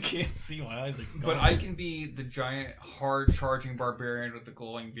 Physically can't see. My eyes are gone. but I can be the giant, hard-charging barbarian with the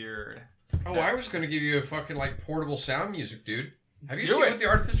glowing beard. Oh, I was gonna give you a fucking like portable sound music, dude. Have you Do seen it. what the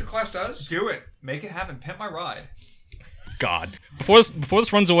Artificer class does? Do it. Make it happen. Pimp my ride. God. Before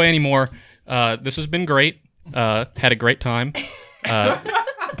this runs away anymore, this has been great. Had a great time.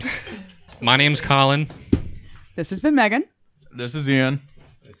 My name's Colin. This has been Megan. This is Ian.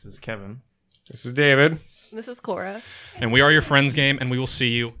 This is Kevin. This is David. This is Cora. And we are your friends game, and we will see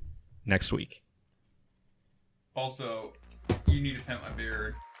you next week. Also, you need to pimp my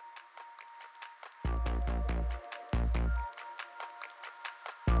beard.